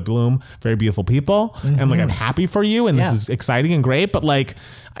and Orlando Bloom, very beautiful people. And like, I'm happy for you. And this is exciting and great, but like,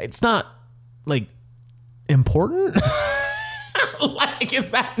 it's not like important. Like,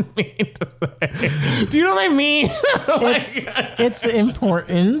 is that mean to say? Do you know what I mean? It's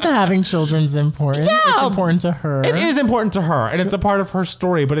important. Having children's important. Yeah. It's important to her. It is important to her, and it's a part of her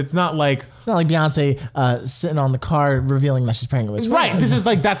story, but it's not like It's not like Beyonce sitting on the car revealing that she's pregnant with twins. right. This is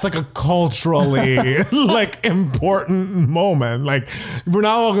like that's like a culturally like important moment. Like we're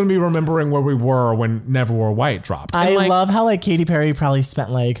not all going to be remembering where we were when Never Wore White dropped. And I like, love how like Katy Perry probably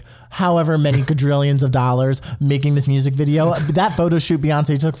spent like however many quadrillions of dollars making this music video. That photo shoot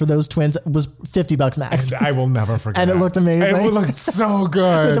Beyonce took for those twins was $50 max. I will never forget. And it looked amazing. It looked so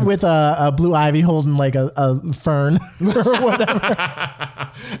good. with a Blue Ivy holding like a fern or whatever.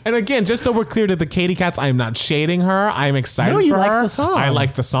 And again, just so we're clear to the Katy Cats, I am not shading her. I am excited No, you for like her. the song. I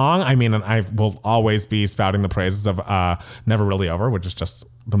like the song. I mean, and I will always be spouting the praises of Never Really Over, which is just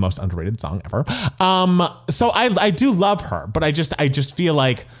the most underrated song ever. So I do love her, but I just feel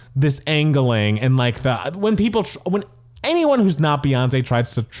like this angling and like when anyone who's not Beyonce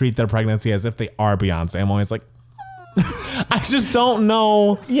tries to treat their pregnancy as if they are Beyonce, I'm always like, I just don't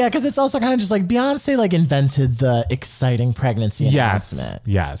know. Yeah, because it's also kind of just like Beyonce like invented the exciting pregnancy announcement.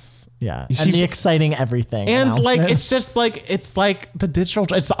 Yes. Yeah. She- And the exciting everything. And like announcement. it's just like it's like the digital.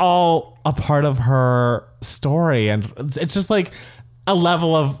 It's all a part of her story, and it's just like a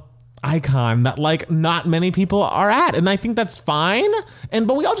level of icon that like not many people are at, and I think that's fine.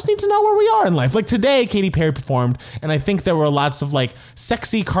 But we all just need to know where we are in life. Like today, Katy Perry performed, and I think there were lots of like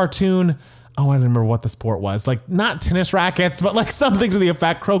sexy cartoon. Oh, I don't remember what the sport was. Like not tennis rackets, but like something to the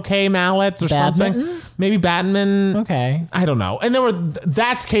effect croquet mallets or Badminton? something. Maybe badminton. Okay. I don't know. And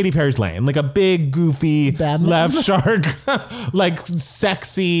that's Katy Perry's lane. Like a big, goofy, Badminton? left shark, like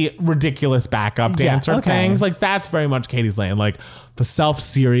sexy, ridiculous backup dancer okay. things. Like that's very much Katy's lane. Like the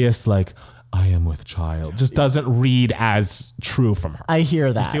self-serious, like, I am with child just doesn't read as true from her. I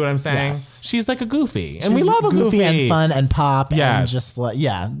hear that. See what I'm saying? Yes. She's like a goofy, and we She's love a goofy and fun and pop and Yes. just like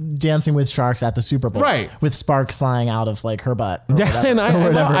dancing with sharks at the Super Bowl, Right. With sparks flying out of like her butt. Or Yeah, whatever, and or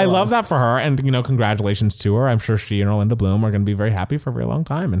whatever I it love was. that for her, and congratulations to her. I'm sure she and Orlando Bloom are going to be very happy for a very long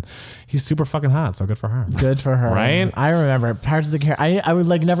time, and he's super fucking hot, so good for her. Good for her, Right? I remember Pirates of the Caribbean. I would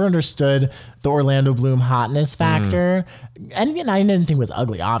like never understood the Orlando Bloom hotness factor, and I didn't think he was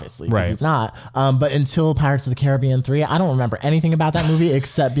ugly, obviously, because Right. he's not. But until Pirates of the Caribbean 3, I don't remember anything about that movie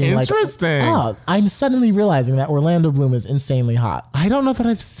except being Interesting. like, oh, I'm suddenly realizing that Orlando Bloom is insanely hot. I don't know that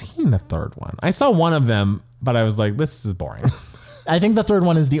I've seen the third one. I saw one of them, but I was like, this is boring. I think the third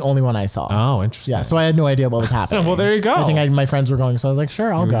one is the only one I saw. Oh, interesting. Yeah, so I had no idea what was happening. Well, there you go. I think my friends were going, so I was like,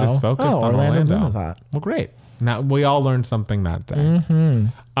 sure, I'll We go. just focused on Orlando. Bloom is hot. Well, great. Now we all learned something that day.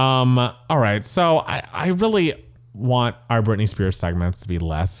 Mm-hmm. All right. So I really want our Britney Spears segments to be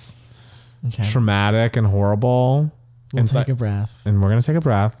less Okay. traumatic and horrible. We'll take a breath. And we're going to take a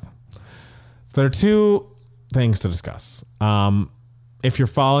breath. So there are two things to discuss. If you're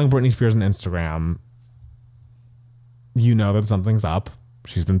following Britney Spears on Instagram, you know that something's up.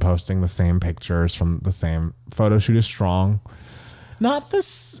 She's been posting the same pictures from the same photo shoot is strong. Not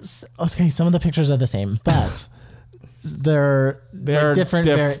this. Okay, some of the pictures are the same, but they're like different.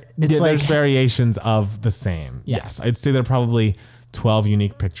 There's variations of the same. Yes. I'd say there are probably 12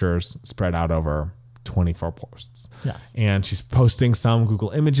 unique pictures spread out over 24 posts. Yes. And she's posting some Google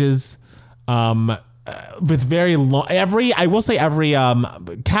images with very long, every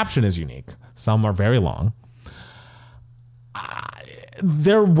caption is unique. Some are very long.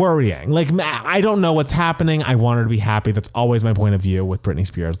 They're worrying. Like, I don't know what's happening. I want her to be happy. That's always my point of view with Britney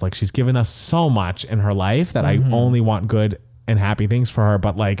Spears. Like, she's given us so much in her life that I only want good and happy things for her.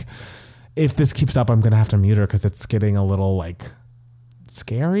 But like, if this keeps up, I'm going to have to mute her because it's getting a little like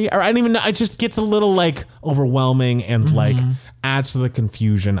scary, or I don't even know. It just gets a little like overwhelming and like adds to the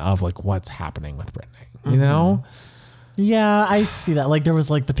confusion of like what's happening with Britney, you know? Yeah, I see that. Like there was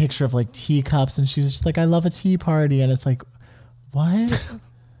like the picture of like teacups, and she was just like, "I love a tea party," and it's like, what?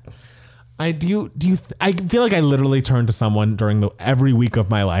 I feel like I literally turned to someone during every week of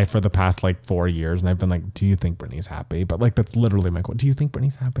my life for the past like 4 years, and I've been like, "Do you think Britney's happy?" But like that's literally my quote. Do you think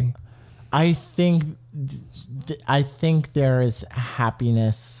Britney's happy? I think there is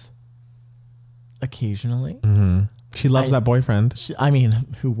happiness occasionally. She loves that boyfriend. I mean,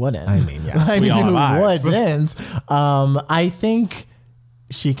 who wouldn't? I mean, yes, I we mean, all who have eyes. wouldn't? I think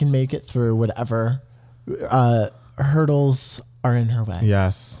she can make it through whatever hurdles are in her way.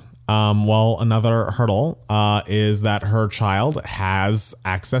 Yes. Well, another hurdle is that her child has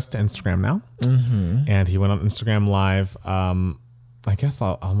access to Instagram now, and he went on Instagram Live. I guess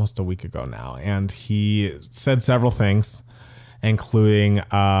almost a week ago now, and he said several things, including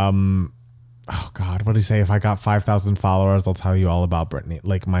oh God, what did he say? If I got 5,000 followers, I'll tell you all about Britney.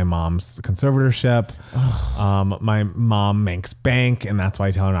 Like my mom's conservatorship. My mom makes bank, and that's why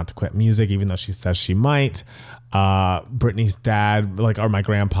I tell her not to quit music, even though she says she might. Britney's dad, like, or my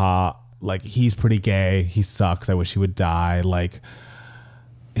grandpa, like, he's pretty gay. He sucks. I wish he would die. Like,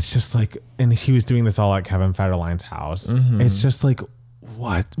 it's just like, and he was doing this all at Kevin Federline's house. It's just like,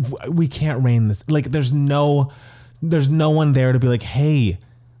 what? We can't rein this. Like, there's no one there to be like, hey,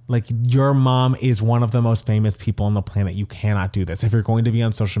 like, your mom is one of the most famous people on the planet. You cannot do this. If you're going to be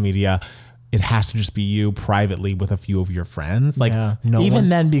on social media, it has to just be you privately with a few of your friends. Like, even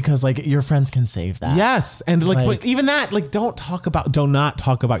then, because like your friends can save that. Yes. And like but even that, like, do not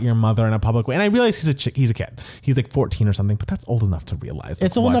talk about your mother in a public way. And I realize he's a kid. He's like 14 or something, but that's old enough to realize.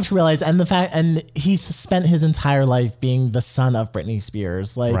 It's old enough to realize. And he's spent his entire life being the son of Britney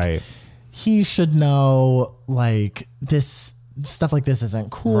Spears. Like, he should know, like, this stuff like this isn't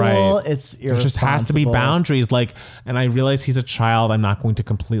cool. Right. It's irresponsible. There just has to be boundaries. Like, and I realize he's a child. I'm not going to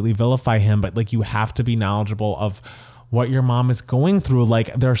completely vilify him, but like, you have to be knowledgeable of what your mom is going through.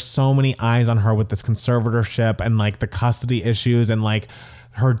 Like, there's so many eyes on her with this conservatorship and like the custody issues, and like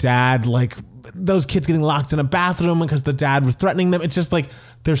her dad, like those kids getting locked in a bathroom because the dad was threatening them. It's just like,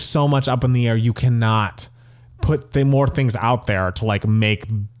 there's so much up in the air. You cannot put more things out there to like make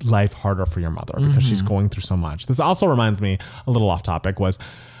life harder for your mother because she's going through so much. This also reminds me, a little off topic, was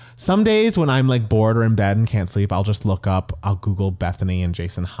some days when I'm like bored or in bed and can't sleep, I'll Google Bethany and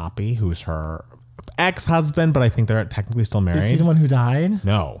Jason Hoppy, who's her ex-husband, but I think they're technically still married. Is he the one who died?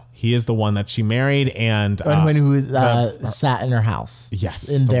 No, he is the one that she married, and who sat in her house. Yes,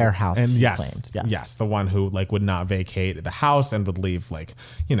 in their house. And yes, the one who like would not vacate the house and would leave like,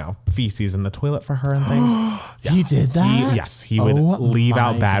 you know, feces in the toilet for her and things. He did that. He would leave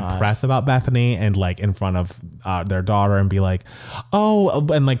out bad press about Bethany and like in front of their daughter and be like, oh,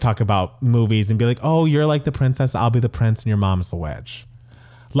 and like talk about movies and be like, oh, you're like the princess, I'll be the prince, and your mom's the witch.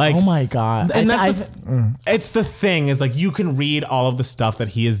 Like, oh my God. And it's the thing is like, you can read all of the stuff that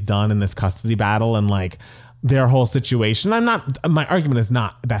he has done in this custody battle and like their whole situation. My argument is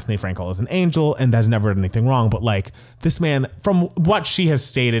not Bethany Frankel is an angel and has never done anything wrong, but like, this man, from what she has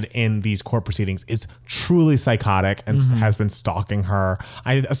stated in these court proceedings, is truly psychotic and has been stalking her.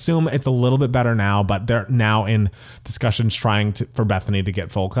 I assume it's a little bit better now, but they're now in discussions trying for Bethany to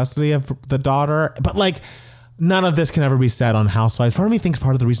get full custody of the daughter. But like, none of this can ever be said on Housewives. Part of me thinks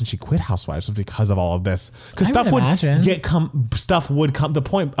part of the reason she quit Housewives was because of all of this. Because stuff would come. The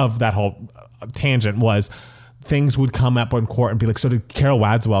point of that whole tangent was things would come up in court and be like, so did Carol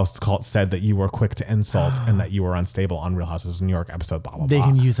Wadswell said that you were quick to insult and that you were unstable on Real Housewives of New York episode, blah, blah, blah. They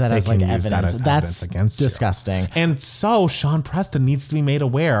can use that as like evidence. That's against disgusting. You. And so Sean Preston needs to be made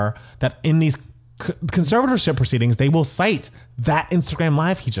aware that in these conservatorship proceedings, they will cite that Instagram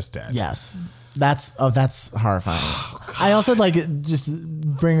live he just did. Yes. That's horrifying. I also like it just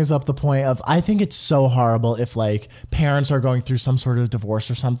brings up the point of, I think it's so horrible if like parents are going through some sort of divorce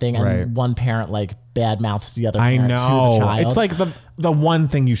or something and one parent like bad mouths the other parent to the child. It's like the one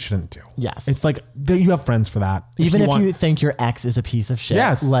thing you shouldn't do. Yes. It's like you have friends for that. Even if you think your ex is a piece of shit.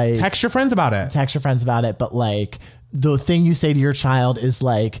 Yes. Like, text your friends about it. But like the thing you say to your child is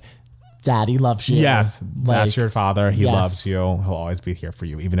like, Daddy loves you. Yes. Like, that's your father. He loves you. He'll always be here for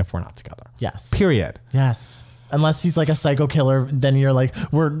you, even if we're not together. Yes. Period. Yes. Unless he's like a psycho killer, then you're like,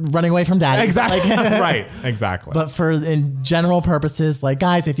 we're running away from Daddy. Exactly. Like, right. Exactly. But in general purposes, like,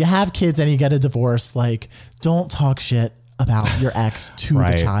 guys, if you have kids and you get a divorce, like, don't talk shit about your ex to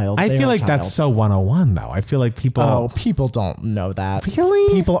the child. I feel like that's so 101 though. I feel like people don't know that.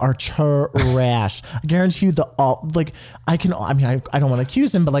 Really? People are trash. I guarantee you I don't want to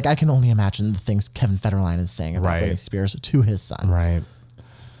accuse him, but like I can only imagine the things Kevin Federline is saying about Britney Spears to his son. Right.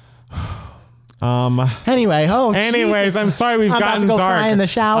 Anyways, Jesus. I'm sorry we've gotten dark. Cry in the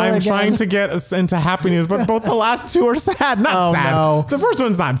shower I'm again. trying to get us into happy news, but both the last two are sad. Not sad. No. The first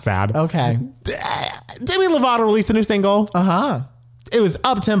one's not sad. Okay. Demi Lovato released a new single. It was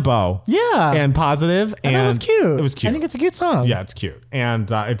up tempo. Yeah. And positive. And it was cute. It was cute. I think it's a cute song. Yeah, it's cute. And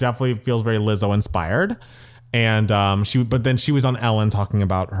it definitely feels very Lizzo inspired. And then she was on Ellen talking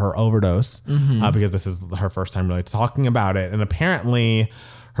about her overdose because this is her first time really talking about it. And apparently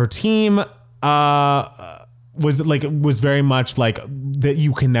her team was very much like that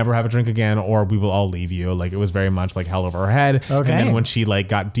you can never have a drink again or we will all leave you. Like it was very much like hell over her head. Okay. And then when she like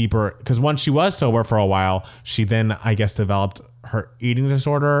got deeper, because once she was sober for a while, she then I guess developed her eating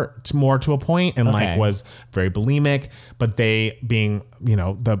disorder to a point and like was very bulimic. But they being, you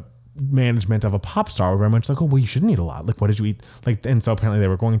know, the management of a pop star were very much like, oh, well, you shouldn't eat a lot. Like, what did you eat? Like, and so apparently they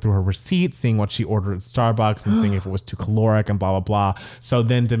were going through her receipts, seeing what she ordered at Starbucks and seeing if it was too caloric and blah, blah, blah. So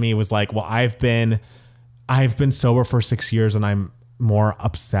then Demi was like, well, I've been sober for 6 years and I'm more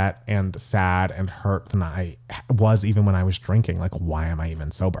upset and sad and hurt than I was even when I was drinking. Like, why am I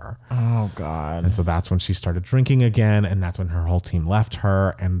even sober? Oh, God. And so that's when she started drinking again. And that's when her whole team left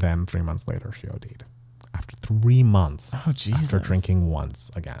her. And then 3 months later, she OD'd. After 3 months, after drinking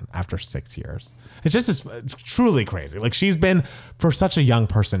once again, after 6 years. It just is truly crazy. Like, she's been, for such a young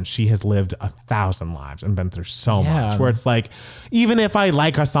person, she has lived 1,000 lives and been through so much, where it's like, even if I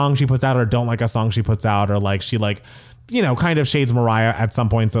like a song she puts out or don't like a song she puts out, or like she like, you know, kind of shades Mariah at some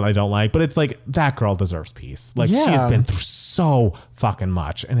points that I don't like, but it's like, that girl deserves peace. Like, she has been through so fucking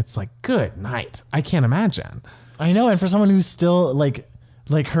much, and it's like, good night. I can't imagine. I know. And for someone who's still like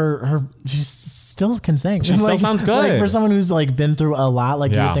her, she still can sing. She still sounds good. Like, for someone who's like been through a lot,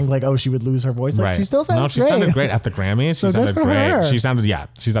 like you would think like, oh, she would lose her voice. Like, she still sounds great. She sounded great at the Grammys. She sounded great. Her. She sounded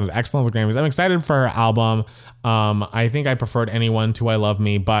excellent at the Grammys. I'm excited for her album. I think I preferred Anyone to I Love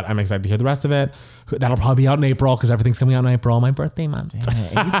Me, but I'm excited to hear the rest of it. That'll probably be out in April because everything's coming out in April. My birthday month.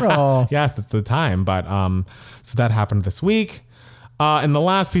 April. Yes, it's the time. But so that happened this week. And the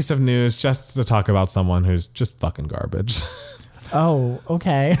last piece of news, just to talk about someone who's just fucking garbage. Oh,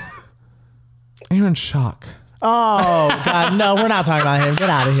 okay. Aaron Schock. Oh, God, no, we're not talking about him. Get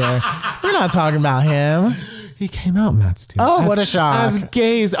out of here. We're not talking about him. He came out, Matt Steele. Oh, what a shock. As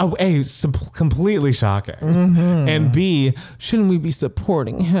gays. Oh, A, completely shocking. Mm-hmm. And B, shouldn't we be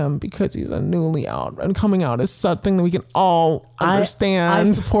supporting him because he's a newly out and coming out as something that we can all understand? I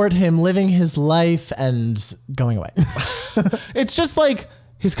support him living his life and going away. It's just like,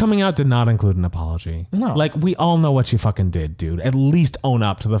 his coming out did not include an apology. No. Like, we all know what you fucking did, dude. At least own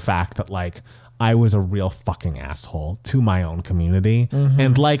up to the fact that, like, I was a real fucking asshole to my own community. Mm-hmm.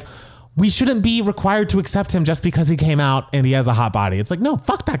 And, like, we shouldn't be required to accept him just because he came out and he has a hot body. It's like, no,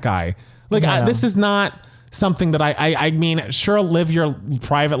 fuck that guy. Like, this is not something that I mean, sure, live your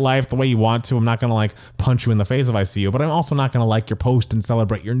private life the way you want to. I'm not going to like punch you in the face if I see you, but I'm also not going to like your post and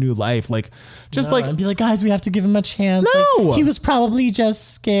celebrate your new life. Like, just like, and be like, guys, we have to give him a chance. No, like, he was probably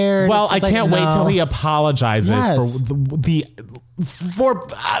just scared. Well, I can't wait till he apologizes for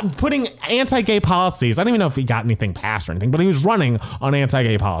putting anti-gay policies. I don't even know if he got anything passed or anything, but he was running on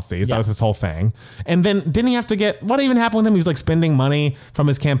anti-gay policies. That was his whole thing. And then didn't he have to get, what even happened with him? He was like spending money from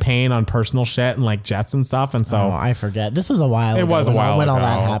his campaign on personal shit and like jets and stuff. And so I forget. This was a while ago. It was a while when ago. all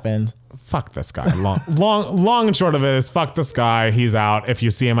that happened. Fuck this guy. Long and short of it is fuck this guy. He's out. If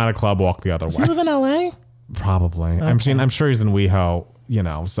you see him at a club, walk the other way. Does he live in LA? Probably. Okay. I'm sure he's in WeHo, you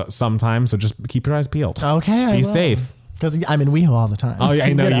know, sometimes. So just keep your eyes peeled. Okay. Be safe. Because I'm in WeHo all the time. Oh, yeah,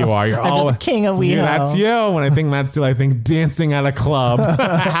 I know you are. I'm just the king of WeHo. Yeah, that's you. When I think Matt Steele, I think dancing at a club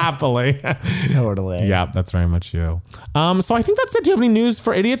happily. Totally. Yeah, that's very much you. So I think that's it. Do you have any news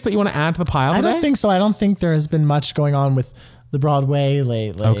for idiots that you want to add to the pile today? I don't think so. I don't think there has been much going on with the Broadway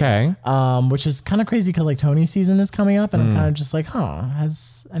lately. Okay. Which is kind of crazy because like Tony's season is coming up and I'm kind of just like,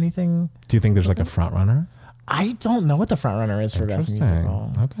 has anything... Do you think there's like a front runner? I don't know what the front runner is for Best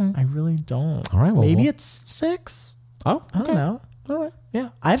Musical. Okay. I really don't. All right. Well, maybe it's 6. Oh, okay. I don't know. All right. Yeah.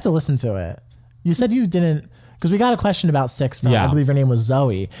 I have to listen to it. You said you didn't, because we got a question about 6 from, I believe her name was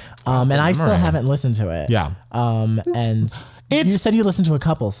Zoe. And I still haven't listened to it. Yeah. And you said you listened to a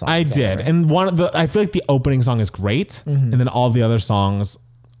couple songs. I did. And I feel like the opening song is great. And then all the other songs,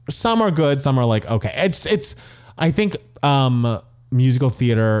 some are good, some are like, okay. I think, musical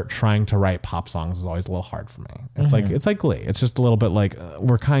theater trying to write pop songs is always a little hard for me. It's like Glee. It's just a little bit like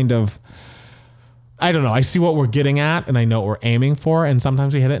we're kind of, I don't know. I see what we're getting at and I know what we're aiming for, and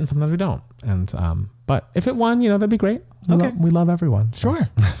sometimes we hit it and sometimes we don't. And but if it won, that'd be great. We love everyone. So. Sure.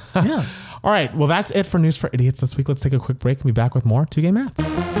 Yeah. All right. Well, that's it for News for Idiots this week. Let's take a quick break and be back with more Two Gay Mats.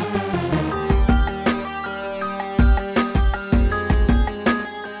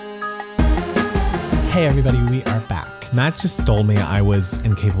 Hey everybody, we are back. Matt just told me I was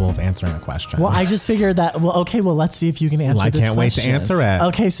incapable of answering a question. Well, I just figured that, let's see if you can answer this question. I can't wait to answer it.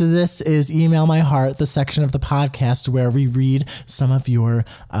 Okay, so this is Email My Heart, the section of the podcast where we read some of your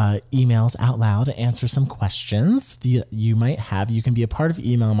emails out loud and answer some questions you might have. You can be a part of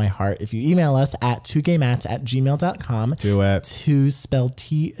Email My Heart if you email us at 2gaymats@gmail.com. Do it. 2 spelled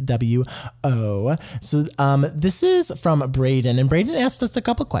TWO. So this is from Braden, and Braden asked us a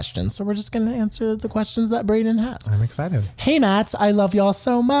couple questions, so we're just going to answer the questions that Braden has. I'm excited. Hey, Matt, I love y'all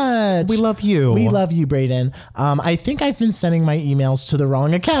so much. We love you. We love you, Braden. I think I've been sending my emails to the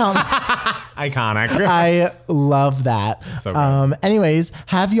wrong account. Iconic. I love that. So good. Anyways,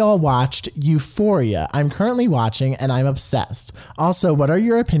 have y'all watched Euphoria? I'm currently watching and I'm obsessed. Also, what are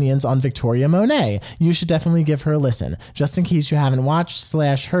your opinions on Victoria Monet? You should definitely give her a listen. Just in case you haven't watched /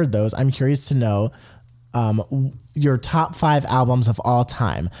 heard those, I'm curious to know your top 5 albums of all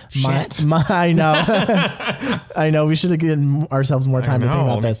time. Shit. I know. I know. We should have given ourselves more time to think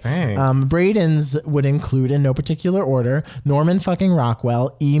about this. Braden's would include, in no particular order, Norman fucking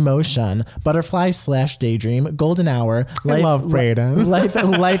Rockwell, Emotion, Butterfly / Daydream, Golden Hour, I love Braden.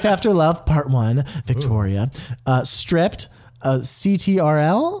 Life After Love, Part 1, Victoria, Stripped,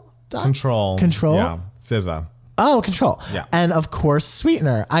 CTRL, Control. Yeah. SZA. Oh, Control. Yeah. And of course,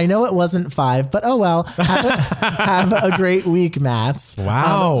 Sweetener. I know it wasn't 5, but oh well. Have a great week, Mats.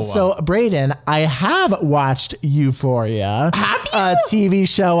 Wow. So, Braden, I have watched Euphoria. Have you? A TV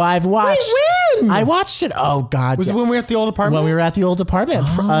show I've watched. Wait, when? I watched it. Oh, God. Was it when we were at the old apartment? When we were at the old apartment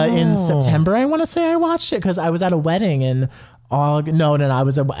in September, I want to say I watched it because I was at a wedding in No, I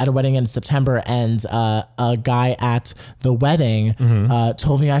was at a wedding in September, and a guy at the wedding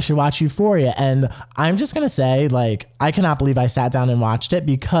told me I should watch Euphoria. And I'm just going to say, like, I cannot believe I sat down and watched it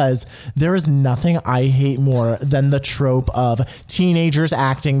because there is nothing I hate more than the trope of teenagers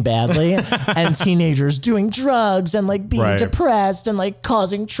acting badly and teenagers doing drugs and, like, being depressed and, like,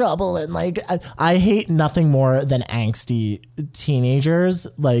 causing trouble. And, like, I hate nothing more than angsty teenagers,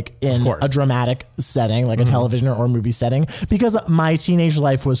 like, in a dramatic setting, like a television or movie setting, because my teenage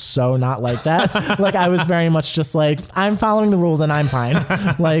life was so not like that. Like, I was very much just like, I'm following the rules and I'm fine.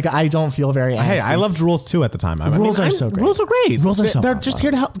 Like, I don't feel very angsty. Hey, I loved rules too at the time. Rules are so great. Rules are great. Rules are so They're much just fun.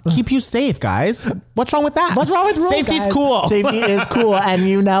 here to help keep you safe, guys. What's wrong with that? What's wrong with rules? Safety's guys? cool. Safety is cool, and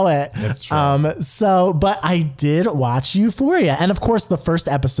you know it. It's true. But I did watch Euphoria, and of course, the first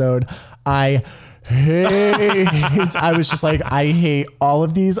episode, I hate. I was just like, I hate all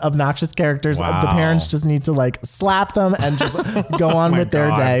of these obnoxious characters. Wow. The parents just need to, like, slap them and just go on with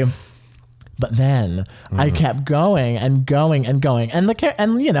their day. But then I kept going and going and going, and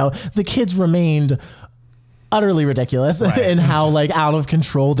the kids remained utterly ridiculous in how, like, out of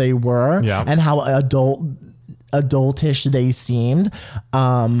control they were and how adultish they seemed.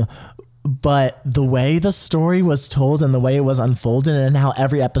 But the way the story was told and the way it was unfolded and how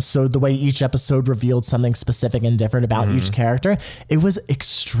the way each episode revealed something specific and different about each character, it was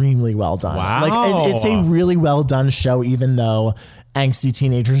extremely well done. Wow. Like, it's a really well done show, even though angsty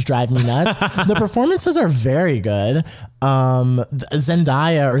teenagers drive me nuts. The performances are very good.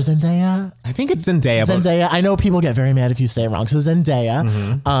 Zendaya. I think it's Zendaya. Zendaya. I know people get very mad if you say it wrong. So Zendaya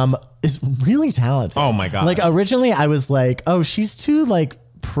is really talented. Oh my God. Like, originally I was like, oh, she's too, like,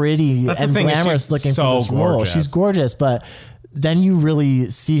 pretty and glamorous looking for this role. She's gorgeous, but then you really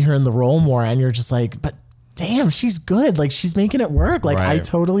see her in the role more and you're just like, but damn, she's good. Like, she's making it work. Like, I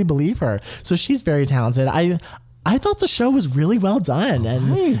totally believe her. So she's very talented. I thought the show was really well done,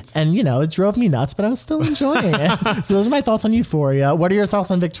 and it drove me nuts, but I was still enjoying it. So those are my thoughts on Euphoria. What are your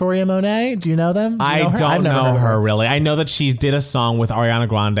thoughts on Victoria Monet? Do you know them? I don't know her really. I know that she did a song with Ariana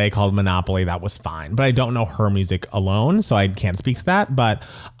Grande called Monopoly. That was fine, but I don't know her music alone, so I can't speak to that. But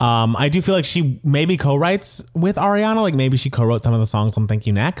I do feel like she maybe co-writes with Ariana. Like, maybe she co-wrote some of the songs on Thank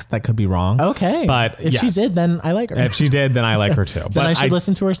You Next. That could be wrong. Okay. But if she did, then I like her. If she did, then I like her too. Then but I should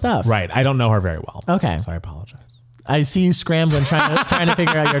listen to her stuff. Right. I don't know her very well. Okay. So I apologize. I see you scrambling, trying to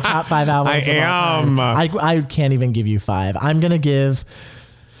figure out your top 5 albums. I am. I can't even give you 5. I'm gonna give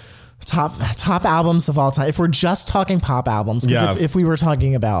top albums of all time. If we're just talking pop albums, because if we were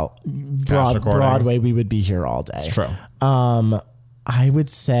talking about Broadway, we would be here all day. It's true. I would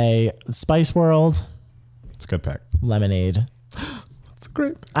say Spice World. It's a good pick. Lemonade. It's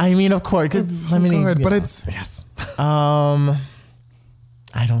great. I mean, of course, it's Lemonade. Good, but it's yes.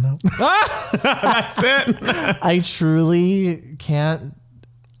 I don't know. That's it. I truly can't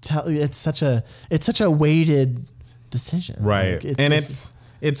tell you. It's such a weighted decision. Right. Like, and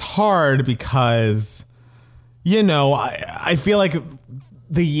it's hard because, I feel like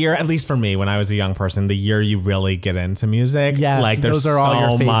the year, at least for me, when I was a young person, the year you really get into music, like those are all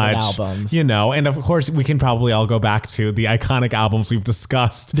your favorite albums, and of course we can probably all go back to the iconic albums we've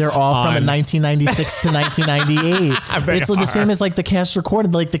discussed. They're all from 1996 to 1998. It's the same as, like, the cast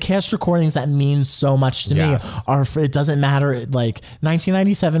recording, like the cast recordings that mean so much to me are. It doesn't matter. Like,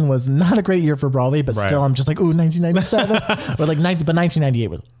 1997 was not a great year for Broadway, but still, I'm just like, ooh, 1997, or like but 1998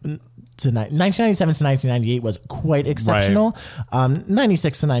 was. 1997 to 1998 was quite exceptional.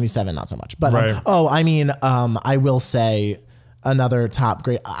 96 to 97, not so much. But I will say another top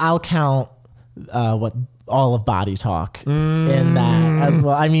great. I'll count all of Body Talk in that as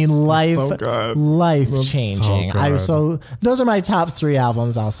well. I mean, life changing. Those are my top 3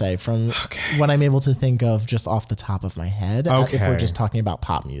 albums, I'll say, from what I'm able to think of just off the top of my head. If we're just talking about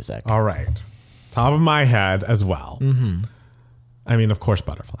pop music. All right. Top of my head as well. Mm-hmm. I mean, of course,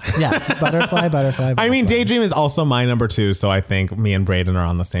 Butterfly. Yes, Butterfly. I mean, Daydream is also my number 2, so I think me and Braden are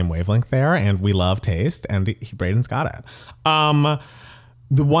on the same wavelength there, and we love taste, and Braden's got it.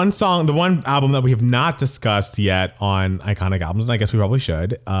 The one album that we have not discussed yet on Iconic Albums, and I guess we probably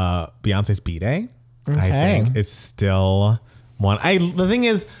should, Beyonce's B-Day, I think is still one. The thing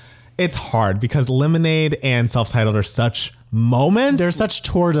is, it's hard because Lemonade and Self-Titled are such moments. They're such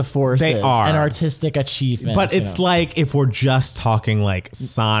tour de forces. They are. And artistic achievements. But it's like, if we're just talking like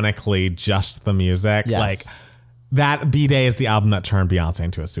sonically, just the music, like that B-Day is the album that turned Beyonce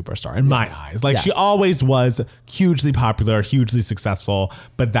into a superstar in my eyes. Like she always was hugely popular, hugely successful,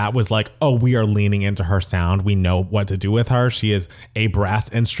 but that was like, oh, we are leaning into her sound. We know what to do with her. She is a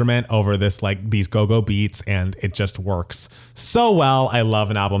brass instrument over this, like these go-go beats, and it just works so well. I love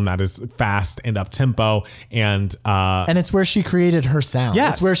an album that is fast and up tempo, and it's where she created her sound.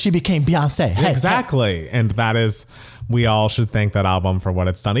 Yes. It's where she became Beyonce. Exactly. And that is, we all should thank that album for what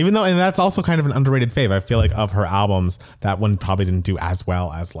it's done. Even though, and that's also kind of an underrated fave. I feel like of her albums, that one probably didn't do as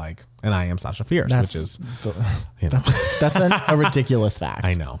well as like And I Am Sasha Fierce, which is, that's a ridiculous fact.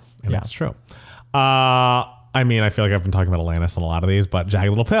 I know. And that's true. I mean, I feel like I've been talking about Alanis on a lot of these, but Jagged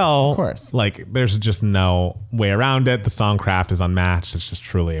Little Pill, of course, like there's just no way around it. The song craft is unmatched. It's just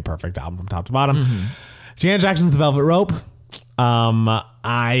truly a perfect album from top to bottom. Mm-hmm. Janet Jackson's The Velvet Rope.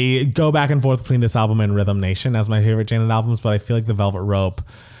 I go back and forth between this album and Rhythm Nation as my favorite Janet albums, but I feel like The Velvet Rope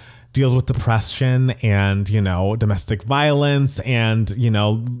deals with depression and, domestic violence and,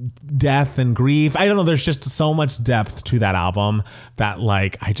 death and grief. I don't know. There's just so much depth to that album that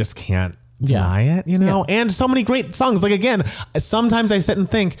like, I just can't deny it, and so many great songs. Like, again, sometimes I sit and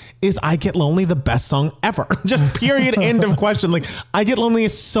think, is I Get Lonely the best song ever? Just period, end of question. Like, I Get Lonely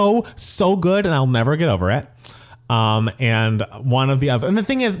is so good and I'll never get over it. And one of the other, and the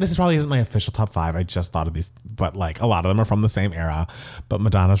thing is, this probably isn't my official top 5. I just thought of these, but like a lot of them are from the same era. But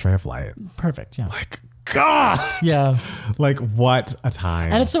Madonna's Ray of Light, perfect. Yeah, like God, yeah, like what a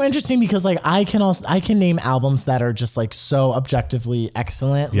time. And it's so interesting because like I can name albums that are just like so objectively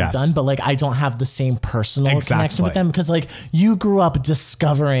excellently done, but like I don't have the same personal connection with them because like you grew up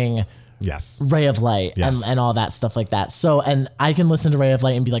discovering. Yes. Ray of Light and all that stuff like that. So, and I can listen to Ray of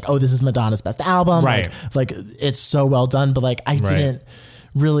Light and be like, oh, this is Madonna's best album. Right. Like it's so well done, but like I didn't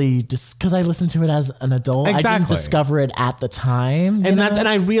really because I listened to it as an adult. Exactly. I didn't discover it at the time. And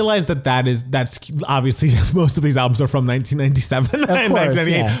I realized that's obviously most of these albums are from 1997 and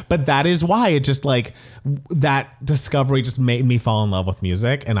 1998. But that is why it just like that discovery just made me fall in love with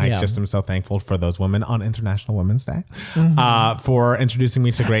music. And I just am so thankful for those women on International Women's Day for introducing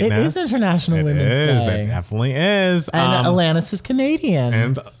me to greatness. It is International Women's Day. It definitely is. And Alanis is Canadian.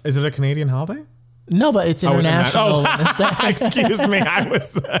 And is it a Canadian holiday? No, but it's International Women's Day. Excuse me, I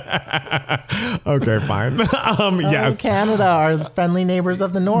was okay. Fine. Yes, Canada, our friendly neighbors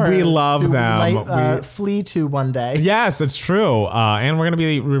of the north. We love them. We might flee to one day. Yes, it's true. And we're going to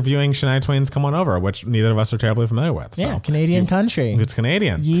be reviewing Shania Twain's "Come On Over," which neither of us are terribly familiar with. So. Yeah, Canadian country. It's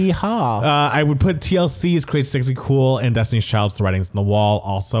Canadian. Yeehaw! I would put TLC's "Crazy Sexy Cool" and Destiny's Child's "The Writings on the Wall"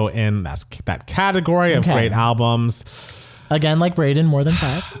 also in that category of great albums. Again, like Braden, more than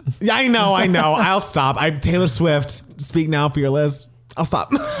 5. Yeah, I know. I'll stop. Taylor Swift, speak now for your list. I'll stop.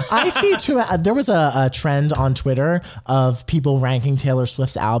 I see too. There was a trend on Twitter of people ranking Taylor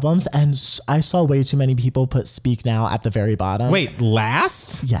Swift's albums, and I saw way too many people put "Speak Now" at the very bottom. Wait,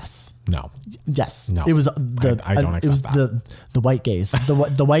 last? Yes. No. Yes. No. It was I don't accept it was that. the white gays.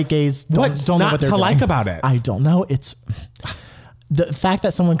 The white gays don't know what they're doing. Like about it? I don't know. It's the fact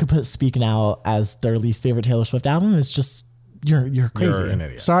that someone could put "Speak Now" as their least favorite Taylor Swift album is just. You're crazy. You're an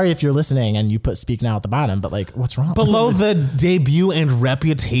idiot. Sorry if you're listening and you put "Speak Now" at the bottom, but like, what's wrong? Below the debut and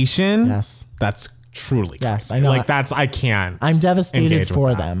Reputation. Yes. That's truly crazy. Yes, I know. Like I can't. I'm devastated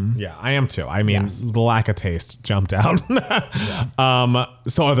for them. Yeah, I am too. I mean, the lack of taste jumped out.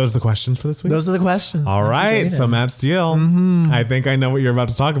 So are those the questions for this week? Those are the questions. All right. So Matt Steele, I think I know what you're about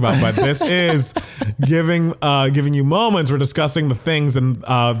to talk about, but this is giving you moments. We're discussing the things and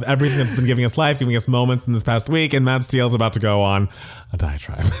everything that's been giving us life, giving us moments in this past week, and Matt Steele's about to go on a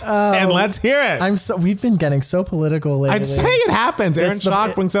diatribe. And let's hear it. We've been getting so political lately. I'd say it happens. Aaron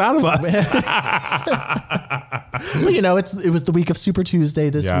Schock brings it out of us. But it was the week of Super Tuesday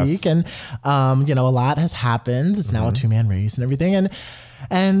this week, and a lot has happened. It's now a 2-man race and everything,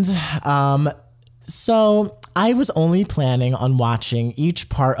 and so I was only planning on watching each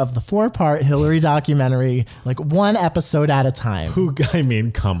part of the 4-part Hillary documentary, like one episode at a time. I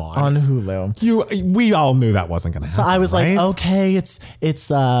mean, come on Hulu. We all knew that wasn't going to happen. So I was right? like, okay, it's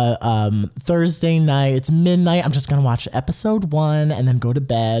Thursday night, it's midnight. I'm just gonna watch episode 1 and then go to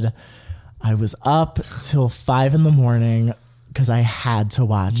bed. I was up till 5 a.m. because I had to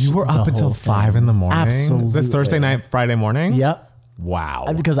watch. You were up until 5 a.m? Absolutely. Is this Thursday night, Friday morning? Yep. Wow.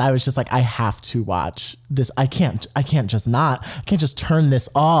 Because I was just like, I have to watch this. I can't just turn this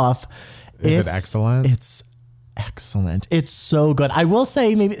off. Is it excellent? It's excellent. It's so good. I will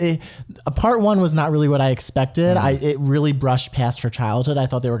say maybe part 1 was not really what I expected. It really brushed past her childhood. I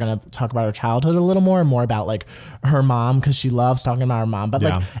thought they were going to talk about her childhood a little more and more about like her mom, because she loves talking about her mom. But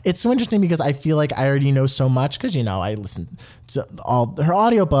like, it's so interesting because I feel like I already know so much because, you know, I listened to all her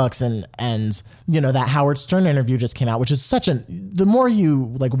audiobooks and, you know, that Howard Stern interview just came out, which is the more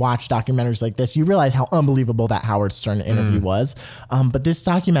you like watch documentaries like this, you realize how unbelievable that Howard Stern interview was. But this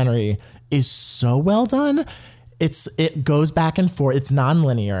documentary is so well done. It goes back and forth. It's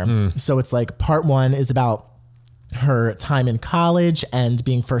nonlinear. So it's like part 1 is about her time in college and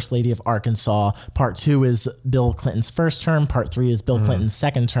being First Lady of Arkansas. Part 2 is Bill Clinton's first term. Part 3 is Bill Clinton's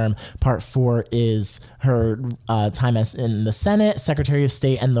second term. Part 4 is her time as in the Senate, Secretary of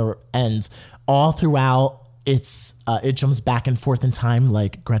State, and all throughout. It jumps back and forth in time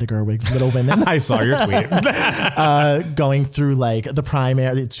like Greta Gerwig's Little Women. I saw your tweet. Going through like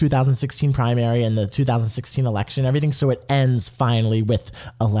the 2016 primary and the 2016 election, everything. So it ends finally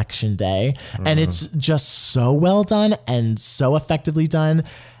with Election Day. And it's just so well done and so effectively done.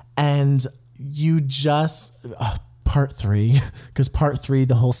 And you just... part 3, because part 3,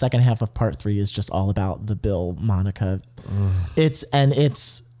 the whole second half of part 3 is just all about the Bill Monica. It's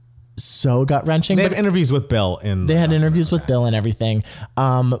so gut-wrenching. They have interviews with Bill They had interviews with Bill and everything.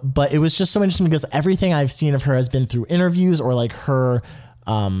 But it was just so interesting because everything I've seen of her has been through interviews or like her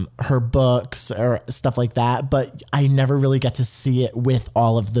books or stuff like that. But I never really get to see it with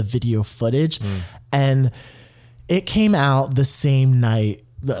all of the video footage. And it came out the same night,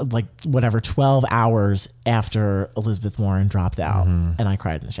 like 12 hours after Elizabeth Warren dropped out. And I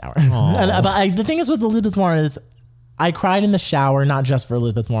cried in the shower. But the thing is with Elizabeth Warren is, I cried in the shower, not just for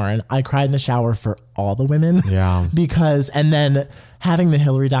Elizabeth Warren. I cried in the shower for all the women. Yeah. And then having the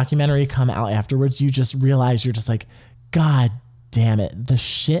Hillary documentary come out afterwards, you just realize you're just like, God damn it. The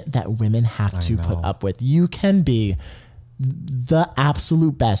shit that women have to put up with. You can be the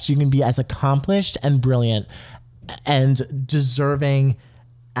absolute best. You can be as accomplished and brilliant and deserving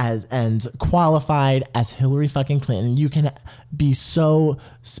and qualified as Hillary fucking Clinton. You can be so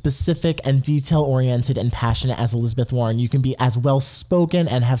specific and detail oriented and passionate as Elizabeth Warren. You can be as well spoken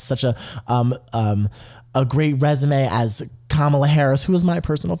and have such a great resume as Kamala Harris, who was my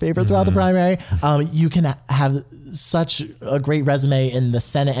personal favorite throughout the primary. You can have such a great resume in the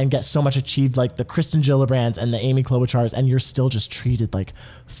Senate and get so much achieved, like the Kristen Gillibrands and the Amy Klobuchars, and you're still just treated like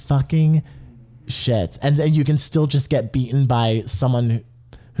fucking shit. And you can still just get beaten by someone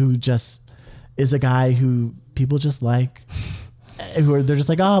who just is a guy who people just like, they're just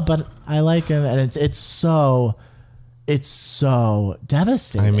like, oh, but I like him. And it's so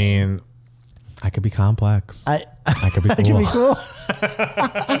devastating. I mean, I could be complex. I could be cool. I could be cool.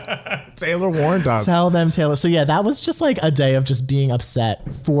 Taylor Warren does. Tell them, Taylor. So yeah, that was just like a day of just being upset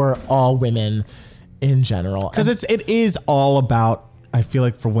for all women in general. Because it is all about, I feel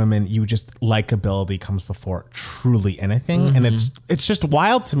like for women, you just likability comes before truly anything. And it's just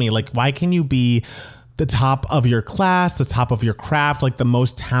wild to me. Like, why can you be the top of your class, the top of your craft, like the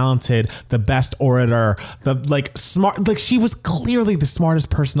most talented, the best orator, the like smart, like she was clearly the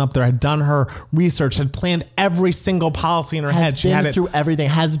smartest person up there, had done her research, had planned every single policy in her head. She had been through everything,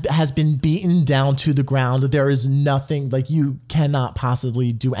 has been beaten down to the ground. There is nothing, like you cannot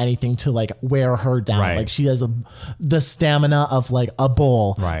possibly do anything to like wear her down. Right. Like she has the stamina of like a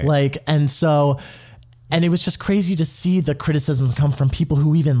bull. Right. Like, and so... And it was just crazy to see the criticisms come from people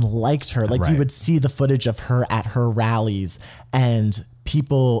who even liked her. Like you would see the footage of her at her rallies and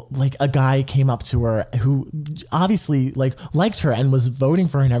people, like a guy came up to her who obviously like liked her and was voting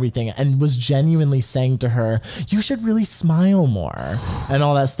for her and everything and was genuinely saying to her, you should really smile more and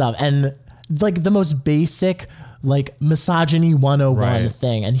all that stuff. And like the most basic like misogyny 101 Right.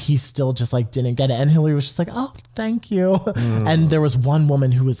 thing, and he still just like didn't get it. And Hillary was just like, oh, thank you. And there was one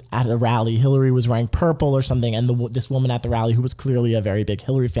woman who was at a rally. Hillary was wearing purple or something, and this woman at the rally, who was clearly a very big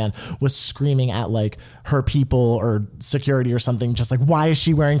Hillary fan, was screaming at like her people or security or something, just like, why is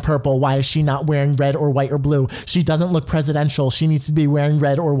she wearing purple? Why is she not wearing red or white or blue? She doesn't look presidential. She needs to be wearing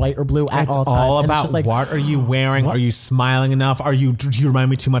red or white or blue at all times. All And it's about just like, what are you wearing? Are you smiling enough? Do you remind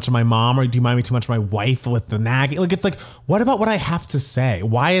me too much of my mom, or do you remind me too much of my wife with the nagging? Like, it's like, what about what I have to say?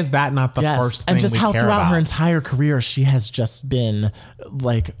 Why is that not the first thing and just we how care throughout about? her entire career she has just been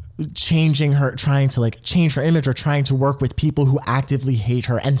like trying to like change her image or trying to work with people who actively hate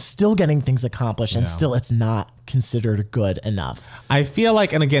her and still getting things accomplished, and still it's not considered good enough. I feel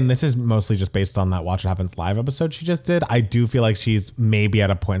like, and again, this is mostly just based on that Watch What Happens live episode she just did. I do feel like she's maybe at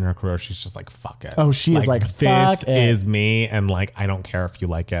a point in her career she's just like, fuck it. Oh, she is like, fuck this it. is me, and like, I don't care if you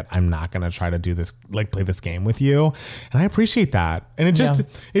like it. I'm not gonna try to do this, like play this game with you. And I appreciate that. And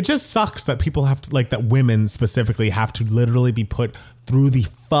it just sucks that people have to, like, that women specifically have to literally be put through the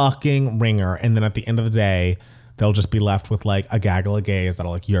fucking ringer, and then at the end of the day they'll just be left with like a gaggle of gays that are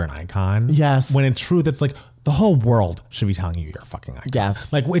like, you're an icon. Yes. When in truth it's like, the whole world should be telling you you're a fucking icon.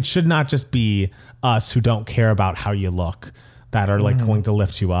 Yes. Like, it should not just be us who don't care about how you look that are like going to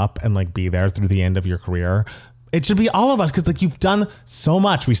lift you up and like be there through the end of your career. It should be all of us, because like, you've done so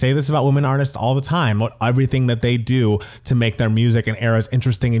much. We say this about women artists all the time, what everything that they do to make their music and eras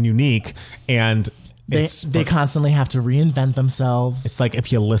interesting and unique. And They constantly have to reinvent themselves. it's like,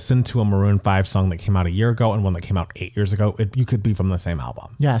 if you listen to a Maroon 5 song that came out a year ago and one that came out 8 years ago, you could be from the same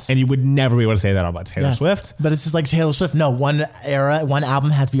album. Yes. And you would never be able to say that about Taylor Swift. But it's just like Taylor Swift. No, one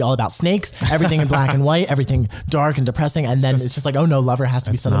album had to be all about snakes, everything in black and white, everything dark and depressing. And then it's just like, oh no, Lover has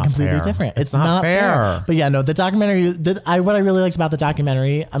to be something completely fair. different. It's not fair. But yeah, no, the documentary, what I really liked about the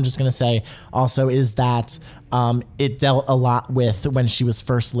documentary, I'm just going to say also, is that it dealt a lot with when she was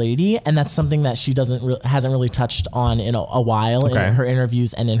first lady. And that's something that she hasn't really touched on in a while in her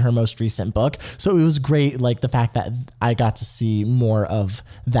interviews and in her most recent book. So it was great, like the fact that I got to see more of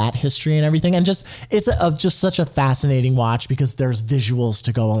that history and everything. And just, it's just such a fascinating watch, because there's visuals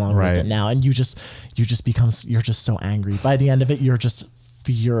to go along with it now. And you're just so angry. By the end of it, you're just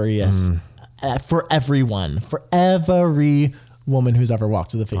furious for everyone, for every woman who's ever walked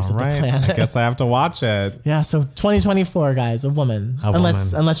to the face of the planet. I guess I have to watch it. Yeah, so 2024, guys, a woman.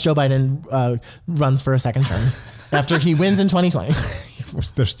 Unless Joe Biden runs for a second term after he wins in 2020.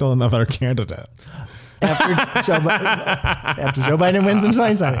 There's still another candidate. After Joe Biden wins in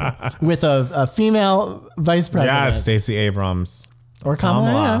 2020 with a female vice president. Yeah, Stacey Abrams. Or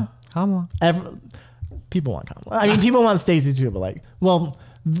Kamala. Kamala. People want Kamala. I mean, people want Stacey too, but like, well,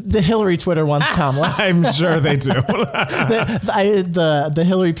 the Hillary Twitter wants Kamala. I'm sure they do. the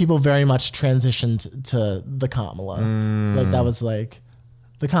Hillary people very much transitioned to the Kamala. Like, that was like,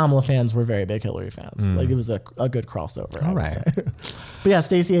 the Kamala fans were very big Hillary fans. Like, it was a good crossover. All right. But yeah,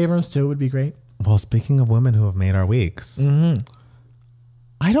 Stacey Abrams too would be great. Well, speaking of women who have made our weeks,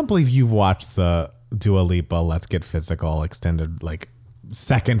 I don't believe you've watched the Dua Lipa Let's Get Physical extended, like,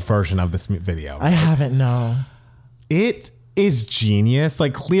 second version of this video. I haven't, no. It is genius.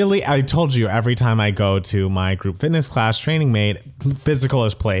 Like, clearly, I told you, every time I go to my group fitness class, Training Mate, Physical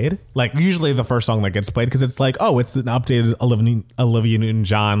is played. Like, usually the first song that gets played, because it's like, oh, it's an updated Olivia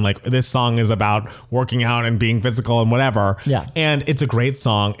Newton-John. Like, this song is about working out and being physical and whatever. Yeah. And it's a great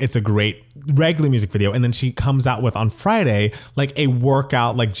song. It's a great regular music video. And then she comes out with, on Friday, like a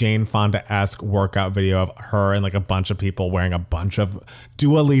workout, like Jane Fonda-esque workout video of her and like a bunch of people wearing a bunch of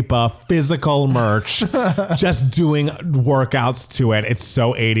Dua Lipa physical merch, just doing workouts to it. It's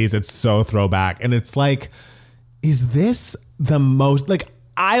so 80s. It's so throwback. And it's like, is this the most, like,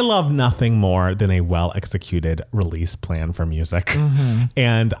 I love nothing more than a well-executed release plan for music.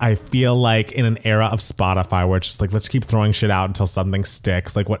 And I feel like in an era of Spotify where it's just like, let's keep throwing shit out until something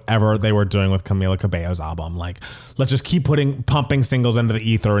sticks, like whatever they were doing with Camila Cabello's album, like, let's just keep pumping singles into the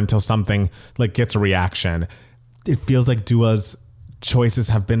ether until something like gets a reaction. It feels like Dua's choices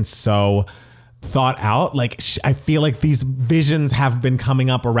have been so thought out. Like, I feel like these visions have been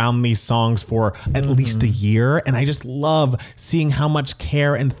coming up around these songs for at least a year, and I just love seeing how much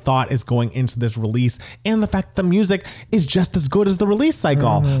care and thought is going into this release, and the fact the music is just as good as the release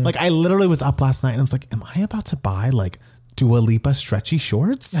cycle. Like, I literally was up last night and I was like, am I about to buy like Dua Lipa stretchy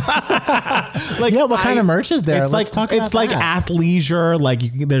shorts. Like, yeah, what kind of merch is there? It's Let's talk about like that. athleisure. Like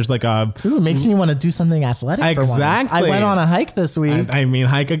there's like a. Ooh, it makes me want to do something athletic. Exactly. For once. I went on a hike this week. I mean,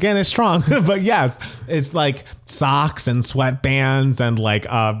 hike again is strong, but yes, it's like socks and sweatbands and like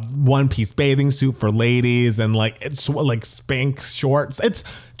a one-piece bathing suit for ladies and like it's like Spanx shorts.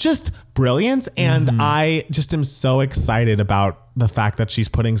 It's just brilliant, and I just am so excited about the fact that she's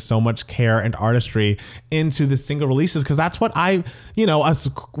putting so much care and artistry into the single releases, because that's what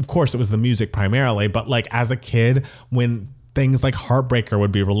of course it was the music primarily, but like as a kid when things like Heartbreaker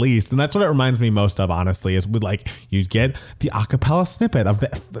would be released, and that's what it reminds me most of, honestly, is with like you'd get the acapella snippet of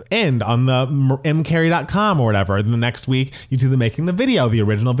the end on the mcarey.com or whatever, and the next week you'd see them making the video. The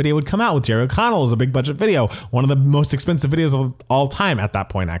original video would come out with Jerry O'Connell as a big budget video, one of the most expensive videos of all time at that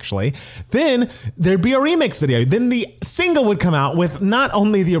point, actually. Then there'd be a remix video. Then the single would come out with not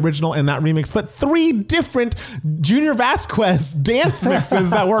only the original and that remix, but 3 different Junior Vasquez dance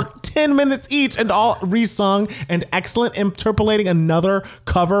mixes that were 10 minutes each and all resung and excellent, interpolating another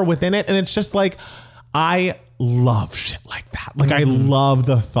cover within it. And it's just like, I love shit like that. Like I love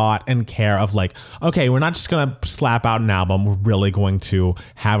the thought and care of like, okay, we're not just going to slap out an album. We're really going to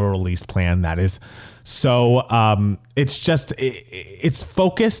have a release plan that is so it's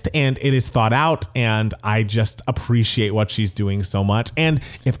focused and it is thought out, and I just appreciate what she's doing so much. And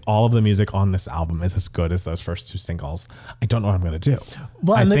if all of the music on this album is as good as those first 2 singles, I don't know what I'm going to do.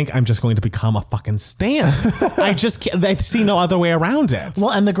 Well, I think I'm just going to become a fucking stan. I just can't, I see no other way around it.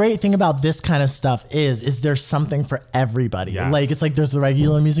 Well, and the great thing about this kind of stuff is there's something for everybody. Yes. Like it's like there's the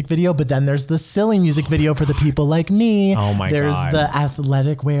regular music video, but then there's the silly music video for the people like me. Oh my There's God. the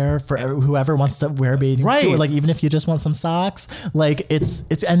athletic wear for whoever wants to wear a bathing suit, or like even if you just want some socks. Like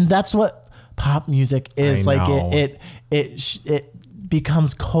it's and that's what pop music is. Like it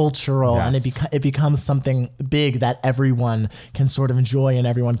becomes cultural, and it becomes something big that everyone can sort of enjoy, and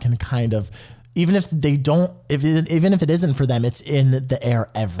everyone can kind of, even if they don't, even if it isn't for them, it's in the air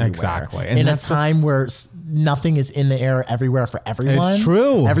everywhere. Exactly. And in a time where nothing is in the air everywhere for everyone. It's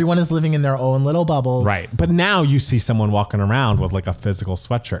true. Everyone is living in their own little bubble. Right. But now you see someone walking around with like a physical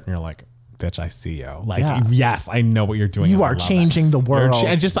sweatshirt and you're like, bitch, I see you. Like, yes, I know what you're doing. You are changing the world.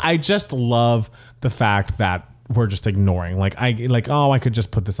 I just love the fact that we're just ignoring. Like, I could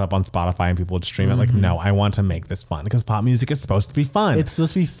just put this up on Spotify and people would stream it. Like, no, I want to make this fun, because pop music is supposed to be fun. It's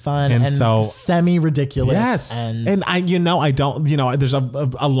supposed to be fun and so semi-ridiculous. Yes. And I don't, there's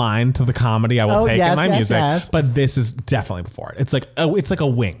a line to the comedy I will take in my music, but this is definitely before it. It's like a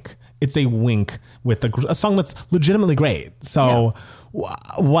wink. It's a wink with a song that's legitimately great. So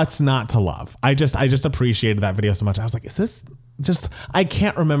what's not to love? I just appreciated that video so much. I was like, is this just, I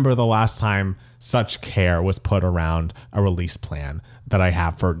can't remember the last time such care was put around a release plan that I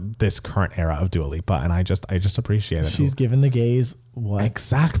have for this current era of Dua Lipa. And I just appreciate it. She's given the gays what?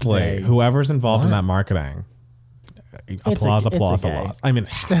 Exactly. Whoever's involved in that marketing. Applause. I mean,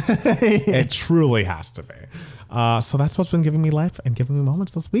 it truly has to be. So that's what's been giving me life and giving me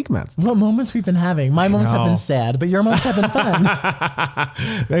moments this week, Matt. What moments we've been having? My moments have been sad, but your moments have been fun.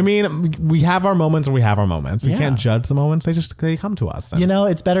 I mean, we have our moments and we have our moments. We can't judge the moments. They come to us.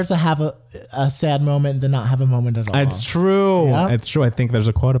 It's better to have a sad moment than not have a moment at all. It's true. Yep. It's true. I think there's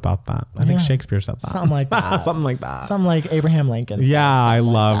a quote about that. I think Shakespeare said that. Something like that. Something like that. Something like Abraham Lincoln. Yeah, I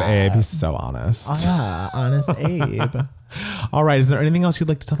love Abe. He's so honest. Oh, yeah, honest Abe. All right. Is there anything else you'd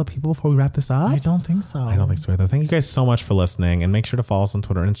like to tell the people before we wrap this up? I don't think so. I don't think so either. Thank you guys so much for listening, and make sure to follow us on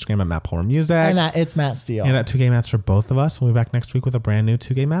Twitter and Instagram at Matt Palmer Music. And it's Matt Steele. And at 2 Gay Mats for both of us. And we'll be back next week with a brand new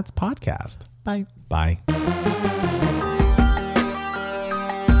 2 Gay Mats podcast. Bye. Bye.